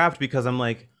so trapped, because I'm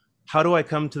like, how do I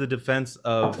come to the defense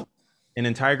of an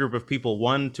entire group of people?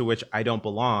 One, to which I don't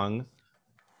belong.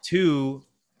 Two,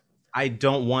 I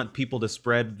don't want people to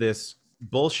spread this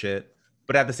bullshit,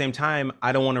 but at the same time,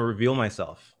 I don't want to reveal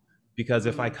myself, because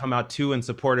if I come out too in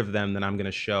support of them, then I'm going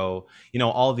to show, you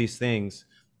know, all these things.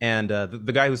 And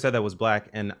the guy who said that was Black,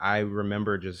 and I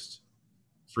remember just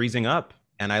freezing up,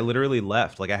 and I literally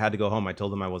left. Like, I had to go home. I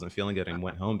told him I wasn't feeling good and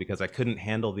went home, because I couldn't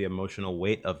handle the emotional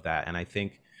weight of that. And I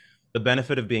think the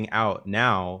benefit of being out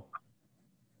now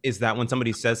is that when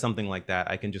somebody says something like that,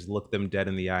 I can just look them dead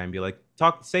in the eye and be like,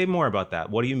 say more about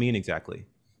that. What do you mean exactly?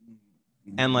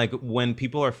 And like, when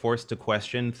people are forced to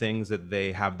question things that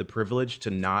they have the privilege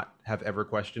to not have ever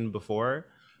questioned before,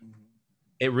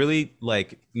 it really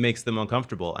like makes them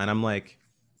uncomfortable. And I'm like,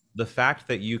 the fact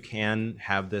that you can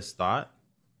have this thought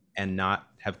and not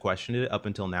have questioned it up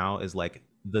until now is like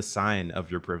the sign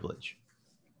of your privilege.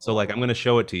 So like, I'm going to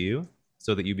show it to you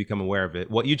so that you become aware of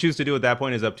it. What you choose to do at that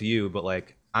point is up to you, but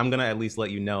like, I'm going to at least let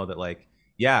you know that like,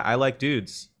 yeah, I like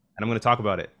dudes, and I'm going to talk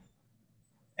about it.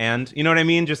 And you know what I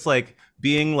mean? Just like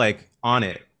being like on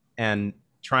it and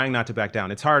trying not to back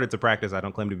down. It's hard. It's a practice. I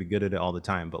don't claim to be good at it all the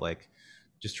time, but like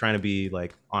just trying to be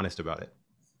like honest about it.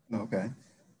 Okay.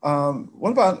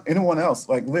 What about anyone else?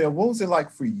 Like, Leah, what was it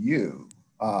like for you?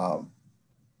 Well,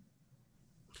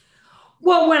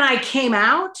 when I came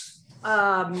out,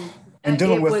 and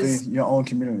dealing with your own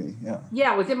community,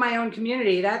 yeah, within my own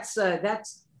community, that's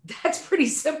pretty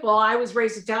simple. I was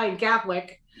raised Italian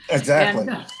Catholic, exactly,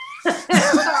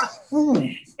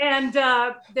 and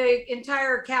the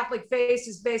entire Catholic faith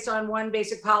is based on one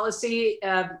basic policy: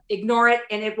 ignore it,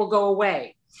 and it will go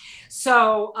away.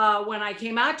 So when I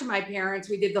came out to my parents,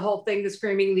 we did the whole thing, the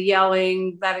screaming, the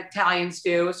yelling that Italians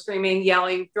do, screaming,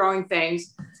 yelling, throwing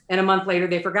things. And a month later,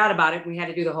 they forgot about it. We had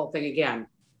to do the whole thing again.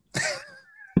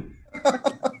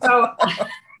 So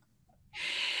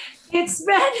it's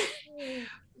been,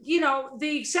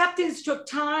 the acceptance took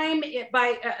time.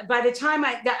 By the time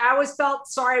I always felt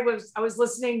sorry. I was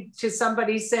listening to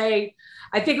somebody say,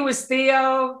 I think it was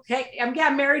Theo, hey,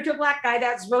 I'm married to a black guy.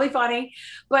 That's really funny.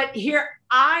 But here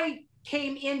I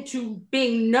came into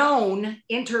being known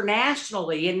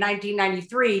internationally in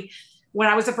 1993 when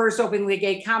I was the first openly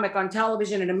gay comic on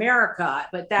television in America.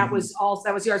 But that was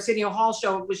the Arsenio Hall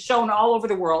show. It was shown all over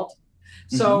the world.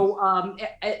 So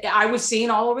I was seen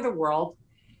all over the world.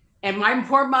 And my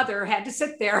poor mother had to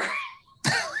sit there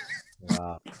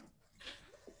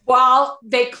while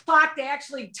they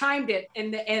actually timed it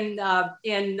in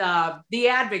The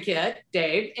Advocate,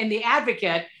 Dave. In The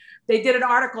Advocate, they did an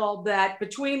article that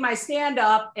between my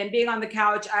stand-up and being on the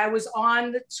couch, I was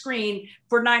on the screen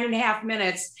for 9.5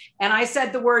 minutes. And I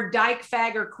said the word dyke,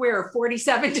 fag, or queer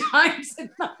 47 times in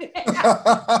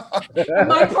 9.5. And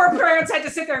my poor parents had to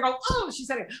sit there and go, oh, she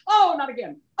said it. Oh, not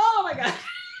again. Oh my God.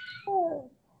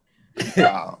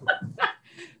 Wow.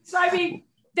 So I mean,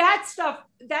 that stuff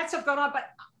going on, but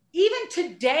even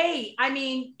today, I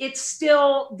mean, it's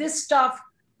still, this stuff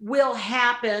will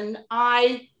happen.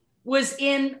 I was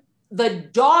in the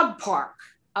dog park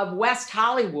of West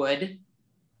Hollywood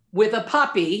with a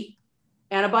puppy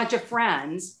and a bunch of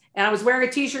friends, and I was wearing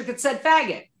a t-shirt that said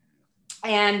faggot.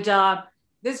 And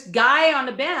this guy on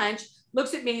the bench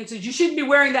looks at me and says, you shouldn't be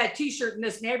wearing that t-shirt in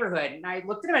this neighborhood. And I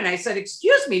looked at him and I said,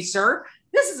 excuse me, sir,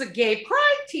 this is a gay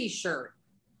pride t-shirt.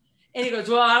 And he goes,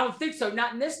 well, I don't think so,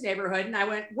 not in this neighborhood. And I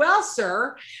went, well,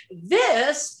 sir,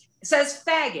 this says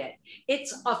faggot.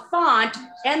 It's a font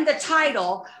and the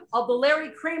title of the Larry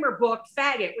Kramer book,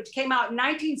 Faggot, which came out in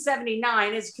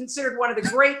 1979, is considered one of the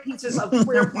great pieces of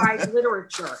queer pride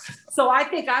literature. So I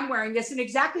think I'm wearing this in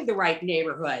exactly the right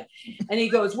neighborhood. And he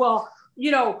goes, well,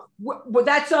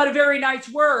 that's not a very nice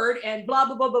word, and blah,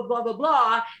 blah, blah, blah, blah, blah,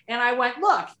 blah. And I went,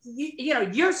 look,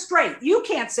 you're straight. You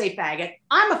can't say faggot.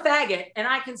 I'm a faggot, and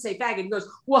I can say faggot. He goes,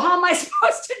 well, how am I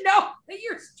supposed to know that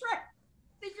you're straight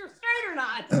or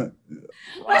not? Right.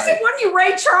 I said, what are you,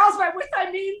 Ray Charles, by which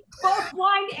I mean both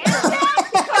blind and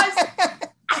deaf?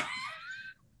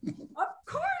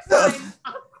 Because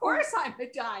of course I'm a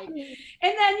dyke. And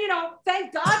then,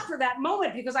 thank God for that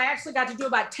moment, because I actually got to do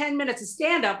about 10 minutes of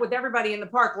stand-up with everybody in the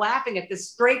park laughing at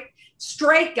this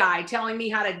straight guy telling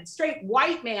me straight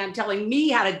white man telling me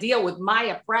how to deal with my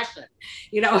oppression.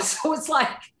 So it's like,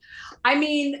 I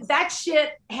mean, that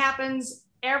shit happens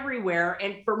everywhere.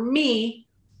 And for me,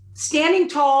 standing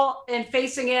tall and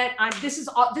facing it, this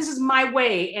is my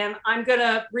way. And I'm going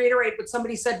to reiterate what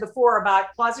somebody said before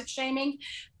about closet shaming.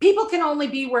 People can only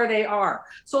be where they are.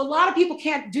 So a lot of people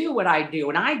can't do what I do.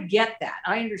 And I get that.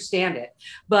 I understand it.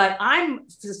 But I'm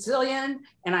Sicilian,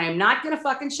 and I am not going to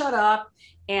fucking shut up.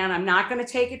 And I'm not going to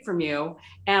take it from you.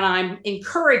 And I'm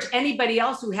encourage anybody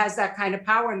else who has that kind of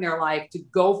power in their life to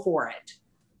go for it.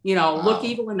 Wow. Look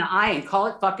evil in the eye and call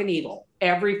it fucking evil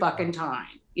every fucking time.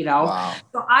 Wow.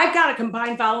 So I've got a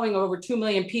combined following of over 2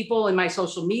 million people in my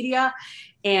social media,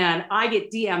 and I get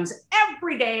DMs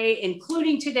every day,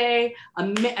 including today.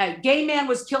 A gay man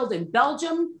was killed in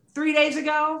Belgium 3 days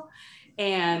ago,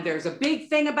 and there's a big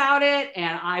thing about it,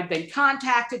 and I've been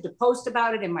contacted to post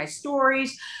about it in my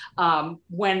stories.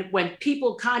 When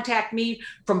people contact me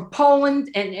from Poland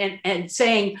and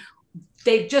saying,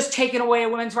 they've just taken away a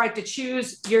woman's right to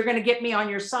choose, you're going to get me on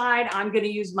your side. I'm going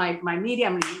to use my media.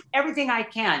 I'm going to do everything I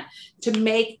can to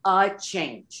make a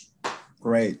change.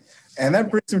 Great. And that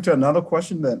brings me to another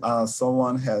question that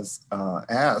someone has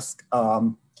asked.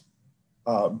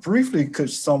 Briefly, could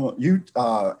you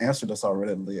answered this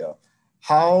already, Leah.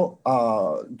 How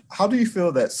do you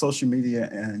feel that social media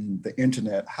and the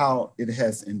internet, how it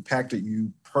has impacted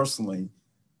you personally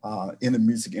in the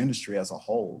music industry as a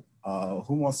whole?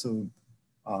 Who wants to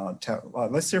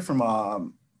let's hear from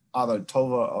either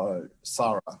Tova or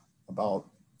Sarah about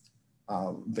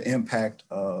the impact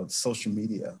of social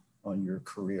media on your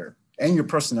career and your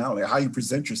personality, how you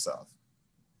present yourself.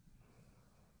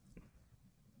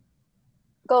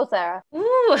 Go, Sarah.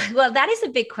 Ooh, well, that is a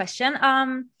big question.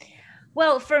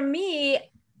 Well, for me,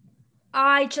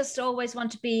 I just always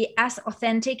want to be as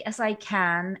authentic as I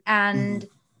can. And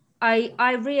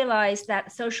I realize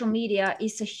that social media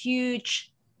is a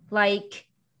huge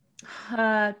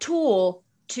tool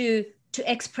to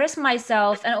express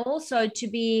myself, and also to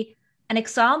be an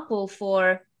example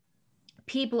for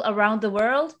people around the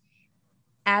world,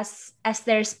 as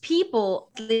there's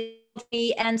people,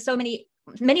 and so many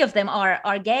of them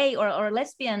are gay or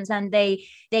lesbians, and they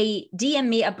DM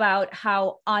me about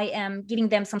how I am giving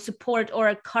them some support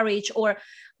or courage or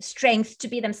strength to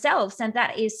be themselves. And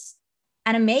that is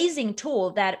an amazing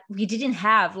tool that we didn't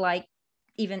have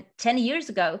even 10 years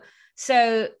ago.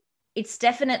 So it's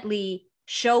definitely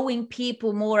showing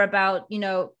people more about, you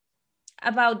know,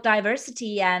 about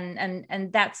diversity, and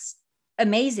that's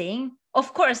amazing.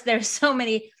 Of course, there's so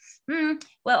many,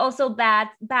 well, also bad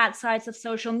sides of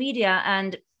social media,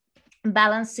 and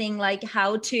balancing like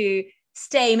how to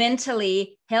stay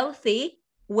mentally healthy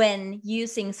when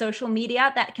using social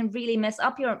media, that can really mess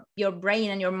up your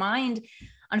brain and your mind,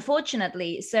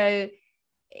 unfortunately. So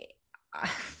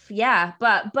yeah,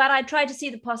 but I try to see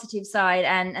the positive side,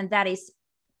 and that is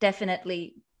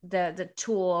definitely the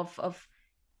tool of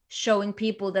showing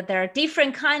people that there are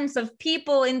different kinds of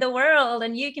people in the world,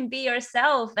 and you can be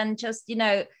yourself and just, you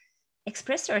know,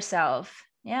 express yourself.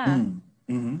 Yeah.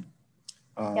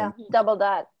 Yeah, double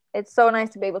that. It's so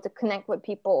nice to be able to connect with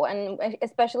people, and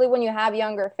especially when you have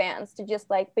younger fans, to just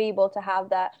like be able to have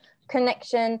that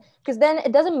connection, because then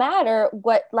it doesn't matter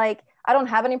what, like, I don't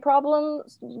have any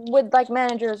problems with like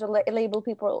managers or label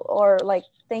people or like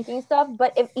thinking stuff,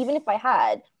 but even if I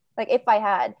had,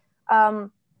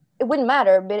 it wouldn't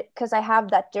matter because I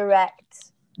have that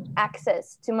direct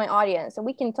access to my audience, and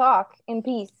we can talk in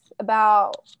peace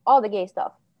about all the gay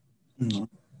stuff.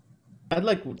 I'd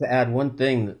like to add one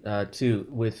thing too.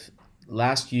 With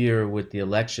last year, with the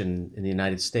election in the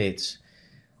United States,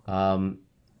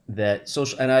 that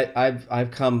social, and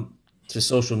I've come to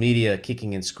social media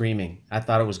kicking and screaming. I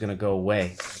thought it was going to go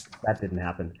away. That didn't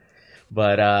happen,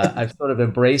 but I've sort of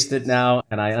embraced it now,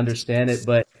 and I understand it.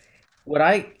 But what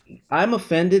I'm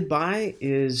offended by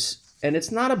is, and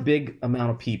it's not a big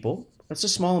amount of people. It's a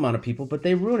small amount of people, but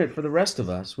they ruin it for the rest of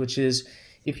us, which is,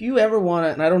 if you ever want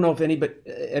to, and I don't know if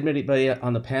anybody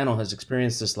on the panel has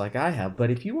experienced this like I have, but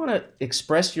if you want to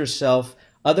express yourself,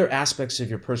 other aspects of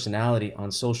your personality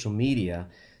on social media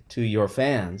to your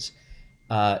fans,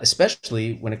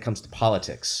 especially when it comes to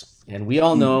politics. And we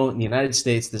all know in the United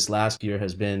States, this last year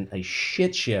has been a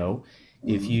shit show.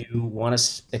 If you want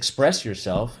to express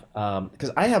yourself,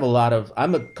 because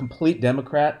I'm a complete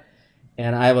Democrat,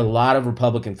 and I have a lot of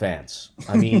Republican fans.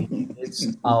 I mean, it's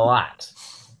a lot.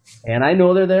 And I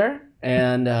know they're there,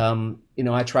 and you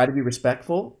know, I try to be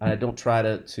respectful. I don't try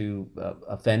to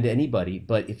offend anybody.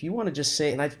 But if you want to just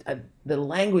say, and the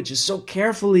language is so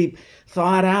carefully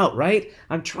thought out, right?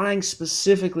 I'm trying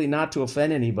specifically not to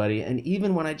offend anybody. And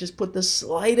even when I just put the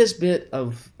slightest bit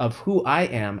of who I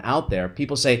am out there,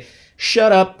 people say,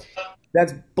 "Shut up!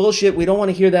 That's bullshit. We don't want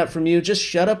to hear that from you. Just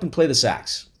shut up and play the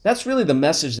sax." That's really the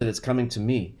message that it's coming to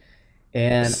me,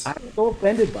 and I'm so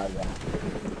offended by that.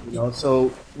 You know,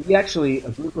 so we actually, a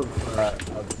group of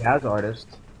jazz artists,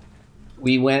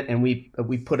 we went and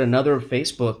we put another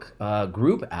Facebook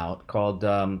group out called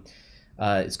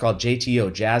it's called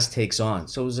JTO, Jazz Takes On.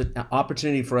 So it was an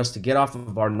opportunity for us to get off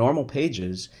of our normal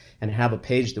pages and have a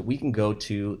page that we can go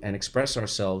to and express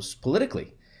ourselves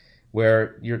politically,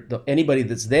 where anybody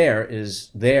that's there is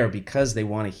there because they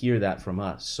want to hear that from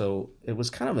us. So it was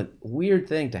kind of a weird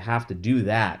thing to have to do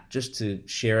that, just to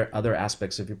share other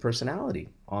aspects of your personality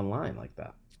online like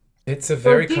that. It's a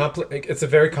very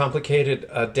complicated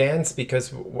dance,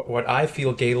 because what I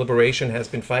feel gay liberation has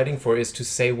been fighting for is to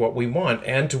say what we want,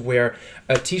 and to wear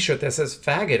a T-shirt that says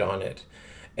faggot on it,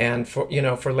 and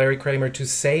for Larry Kramer to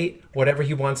say whatever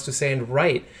he wants to say and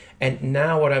write. And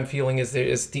now what I'm feeling is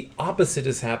the opposite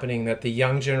is happening, that the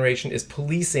young generation is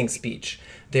policing speech.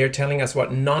 They're telling us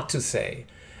what not to say.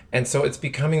 And so it's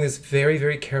becoming this very,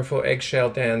 very careful eggshell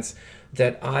dance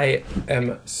that I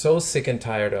am so sick and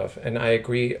tired of. And I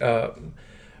agree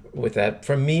with that.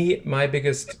 For me, my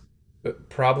biggest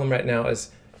problem right now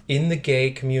is in the gay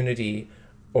community,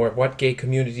 or what gay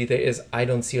community there is, I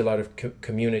don't see a lot of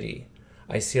community.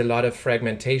 I see a lot of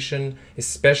fragmentation,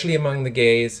 especially among the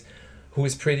gays. Who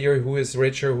is prettier, who is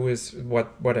richer, who is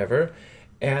whatever.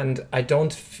 And I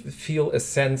don't feel a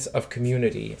sense of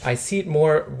community. I see it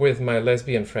more with my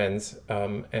lesbian friends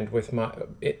and with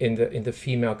in the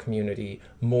female community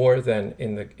more than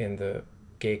in the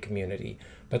gay community.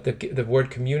 But the word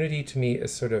community to me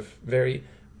is sort of very,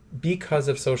 because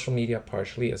of social media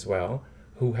partially as well,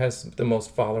 who has the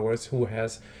most followers, who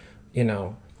has,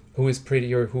 who is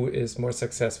prettier, who is more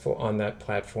successful on that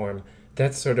platform.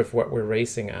 That's sort of what we're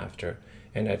racing after.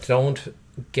 And I don't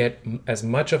get as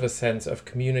much of a sense of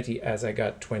community as I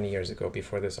got 20 years ago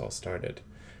before this all started.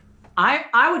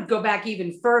 I would go back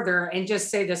even further and just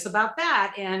say this about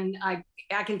that. And I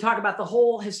can talk about the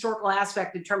whole historical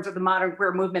aspect in terms of the modern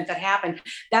queer movement that happened.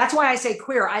 That's why I say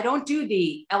queer. I don't do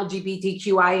the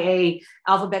LGBTQIA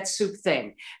alphabet soup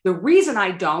thing. The reason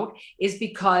I don't is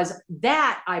because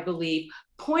that, I believe,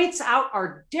 points out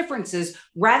our differences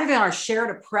rather than our shared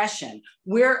oppression.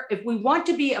 Where if we want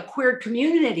to be a queer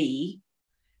community,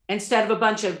 instead of a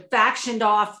bunch of factioned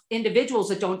off individuals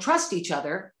that don't trust each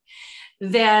other,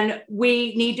 then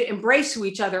we need to embrace who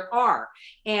each other are.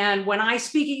 And when I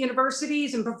speak at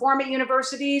universities and perform at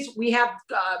universities, we have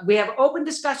open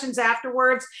discussions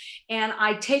afterwards, and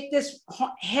I take this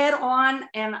head on,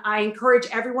 and I encourage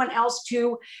everyone else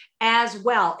to as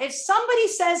well. If somebody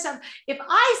says something, if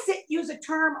I use a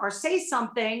term or say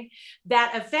something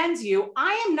that offends you,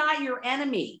 I am not your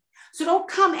enemy. So don't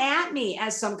come at me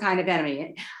as some kind of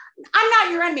enemy. I'm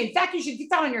not your enemy. In fact, you should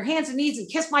get down on your hands and knees and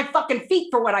kiss my fucking feet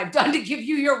for what I've done to give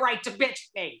you your right to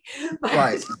bitch me.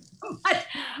 Right.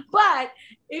 But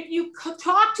if you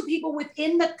talk to people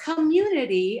within the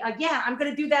community, again, I'm going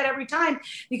to do that every time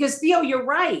because Theo, you're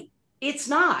right. It's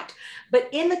not. But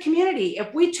in the community,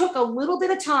 if we took a little bit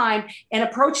of time and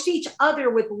approached each other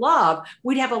with love,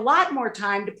 we'd have a lot more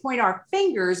time to point our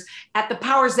fingers at the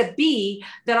powers that be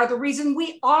that are the reason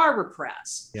we are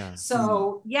repressed. Yeah.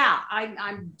 So yeah,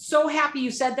 I'm so happy you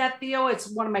said that, Theo. It's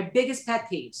one of my biggest pet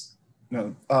peeves.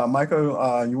 No,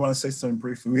 Michael, you want to say something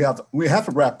briefly? We have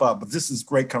to wrap up, but this is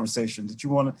great conversation. Did you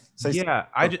want to say something? Yeah,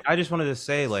 I just wanted to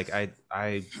say, like,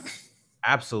 I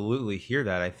absolutely hear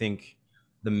that. I think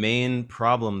the main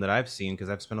problem that I've seen, because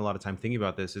I've spent a lot of time thinking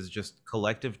about this, is just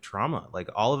collective trauma. Like,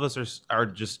 all of us are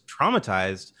just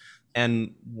traumatized.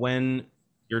 And when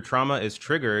your trauma is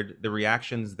triggered, the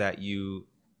reactions that you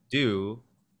do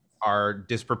are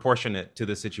disproportionate to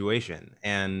the situation.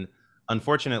 And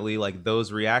unfortunately, like,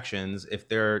 those reactions, if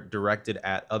they're directed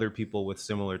at other people with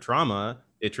similar trauma,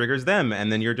 it triggers them.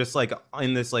 And then you're just like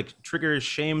in this like trigger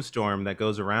shame storm that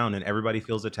goes around, and everybody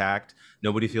feels attacked.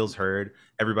 Nobody feels heard.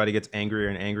 Everybody gets angrier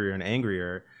and angrier and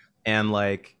angrier. And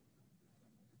like,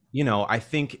 you know, I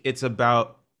think it's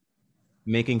about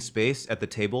making space at the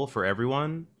table for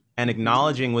everyone and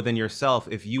acknowledging within yourself,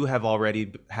 if you have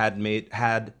already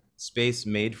had space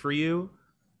made for you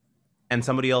and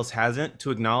somebody else hasn't,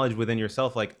 to acknowledge within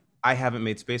yourself, like, I haven't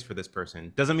made space for this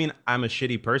person. Doesn't mean I'm a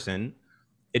shitty person.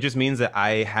 It just means that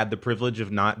I had the privilege of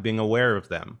not being aware of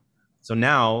them. So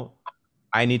now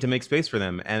I need to make space for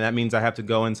them. And that means I have to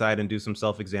go inside and do some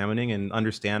self-examining and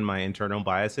understand my internal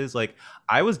biases. Like,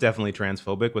 I was definitely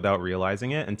transphobic without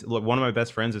realizing it. And look, one of my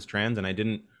best friends is trans, and I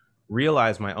didn't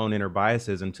realize my own inner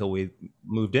biases until we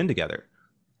moved in together.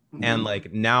 And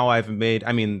like, now I've made,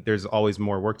 I mean, there's always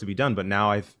more work to be done, but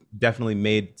now I've definitely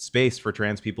made space for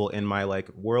trans people in my like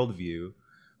worldview.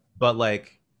 But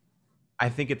like, I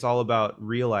think it's all about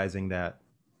realizing that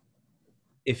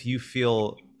if you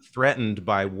feel threatened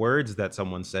by words that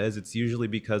someone says, it's usually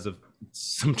because of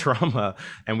some trauma,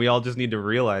 and we all just need to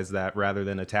realize that rather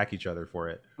than attack each other for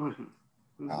it.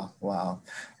 Wow.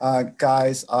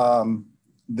 Guys,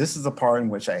 this is the part in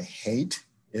which I hate,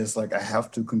 is like, I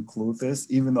have to conclude this,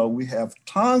 even though we have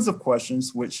tons of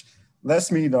questions, which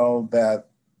lets me know that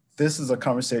this is a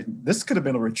conversation. This could have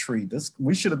been a retreat.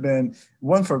 We should have been,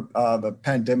 one for the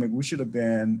pandemic, we should have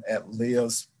been at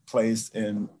Leah's place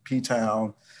in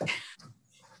P-Town,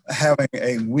 having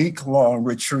a week-long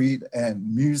retreat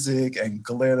and music and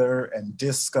glitter and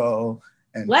disco.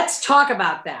 And let's talk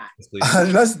about that.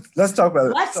 let's talk about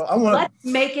it. Let's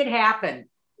make it happen.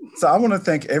 So I want to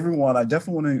thank everyone. I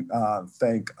definitely want to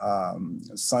thank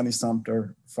Sonny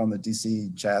Sumter from the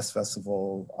DC Jazz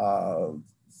Festival,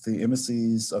 the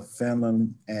embassies of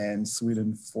Finland and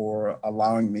Sweden for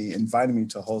inviting me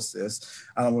to host this.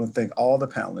 And I want to thank all the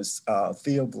panelists,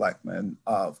 Theo Blackman,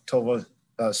 Tova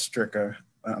Stricker.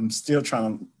 I'm still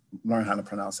trying to learn how to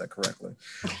pronounce that correctly.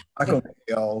 Michael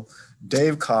Mayo,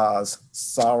 Dave Cos,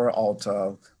 Sarah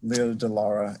Alta, Leah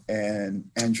DeLaura, and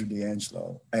Andrew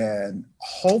D'Angelo. And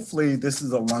hopefully this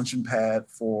is a launching pad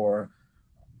for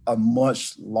a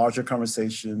much larger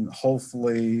conversation.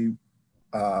 Hopefully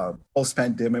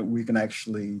post-pandemic, we can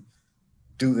actually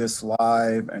do this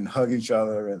live and hug each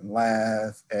other and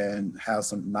laugh and have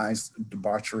some nice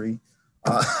debauchery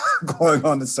going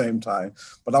on at the same time.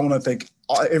 But I want to thank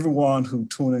everyone who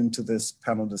tuned into this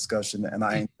panel discussion, and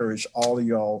I encourage all of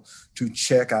y'all to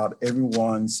check out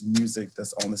everyone's music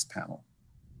that's on this panel.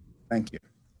 Thank you.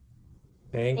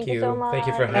 Thank you. So much. Thank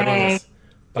you for having us.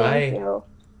 Bye. Thank you.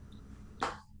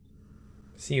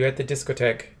 See you at the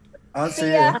discotheque. I'll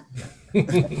see you.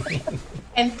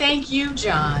 And thank you,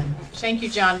 John. Thank you,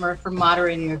 John Murph, for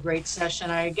moderating a great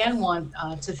session. I again want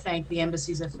to thank the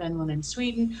embassies of Finland and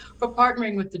Sweden for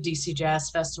partnering with the DC Jazz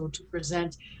Festival to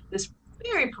present this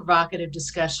very provocative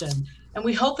discussion. And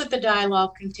we hope that the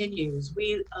dialogue continues.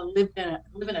 We live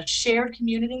in a shared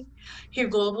community here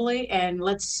globally, and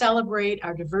let's celebrate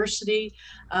our diversity.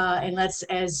 And let's,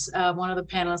 as one of the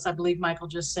panelists, I believe Michael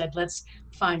just said, let's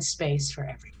find space for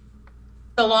everyone.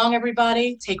 So long,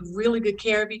 everybody. Take really good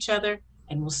care of each other,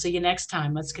 and we'll see you next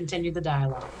time. Let's continue the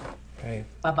dialogue. Okay.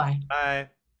 Bye-bye. Bye.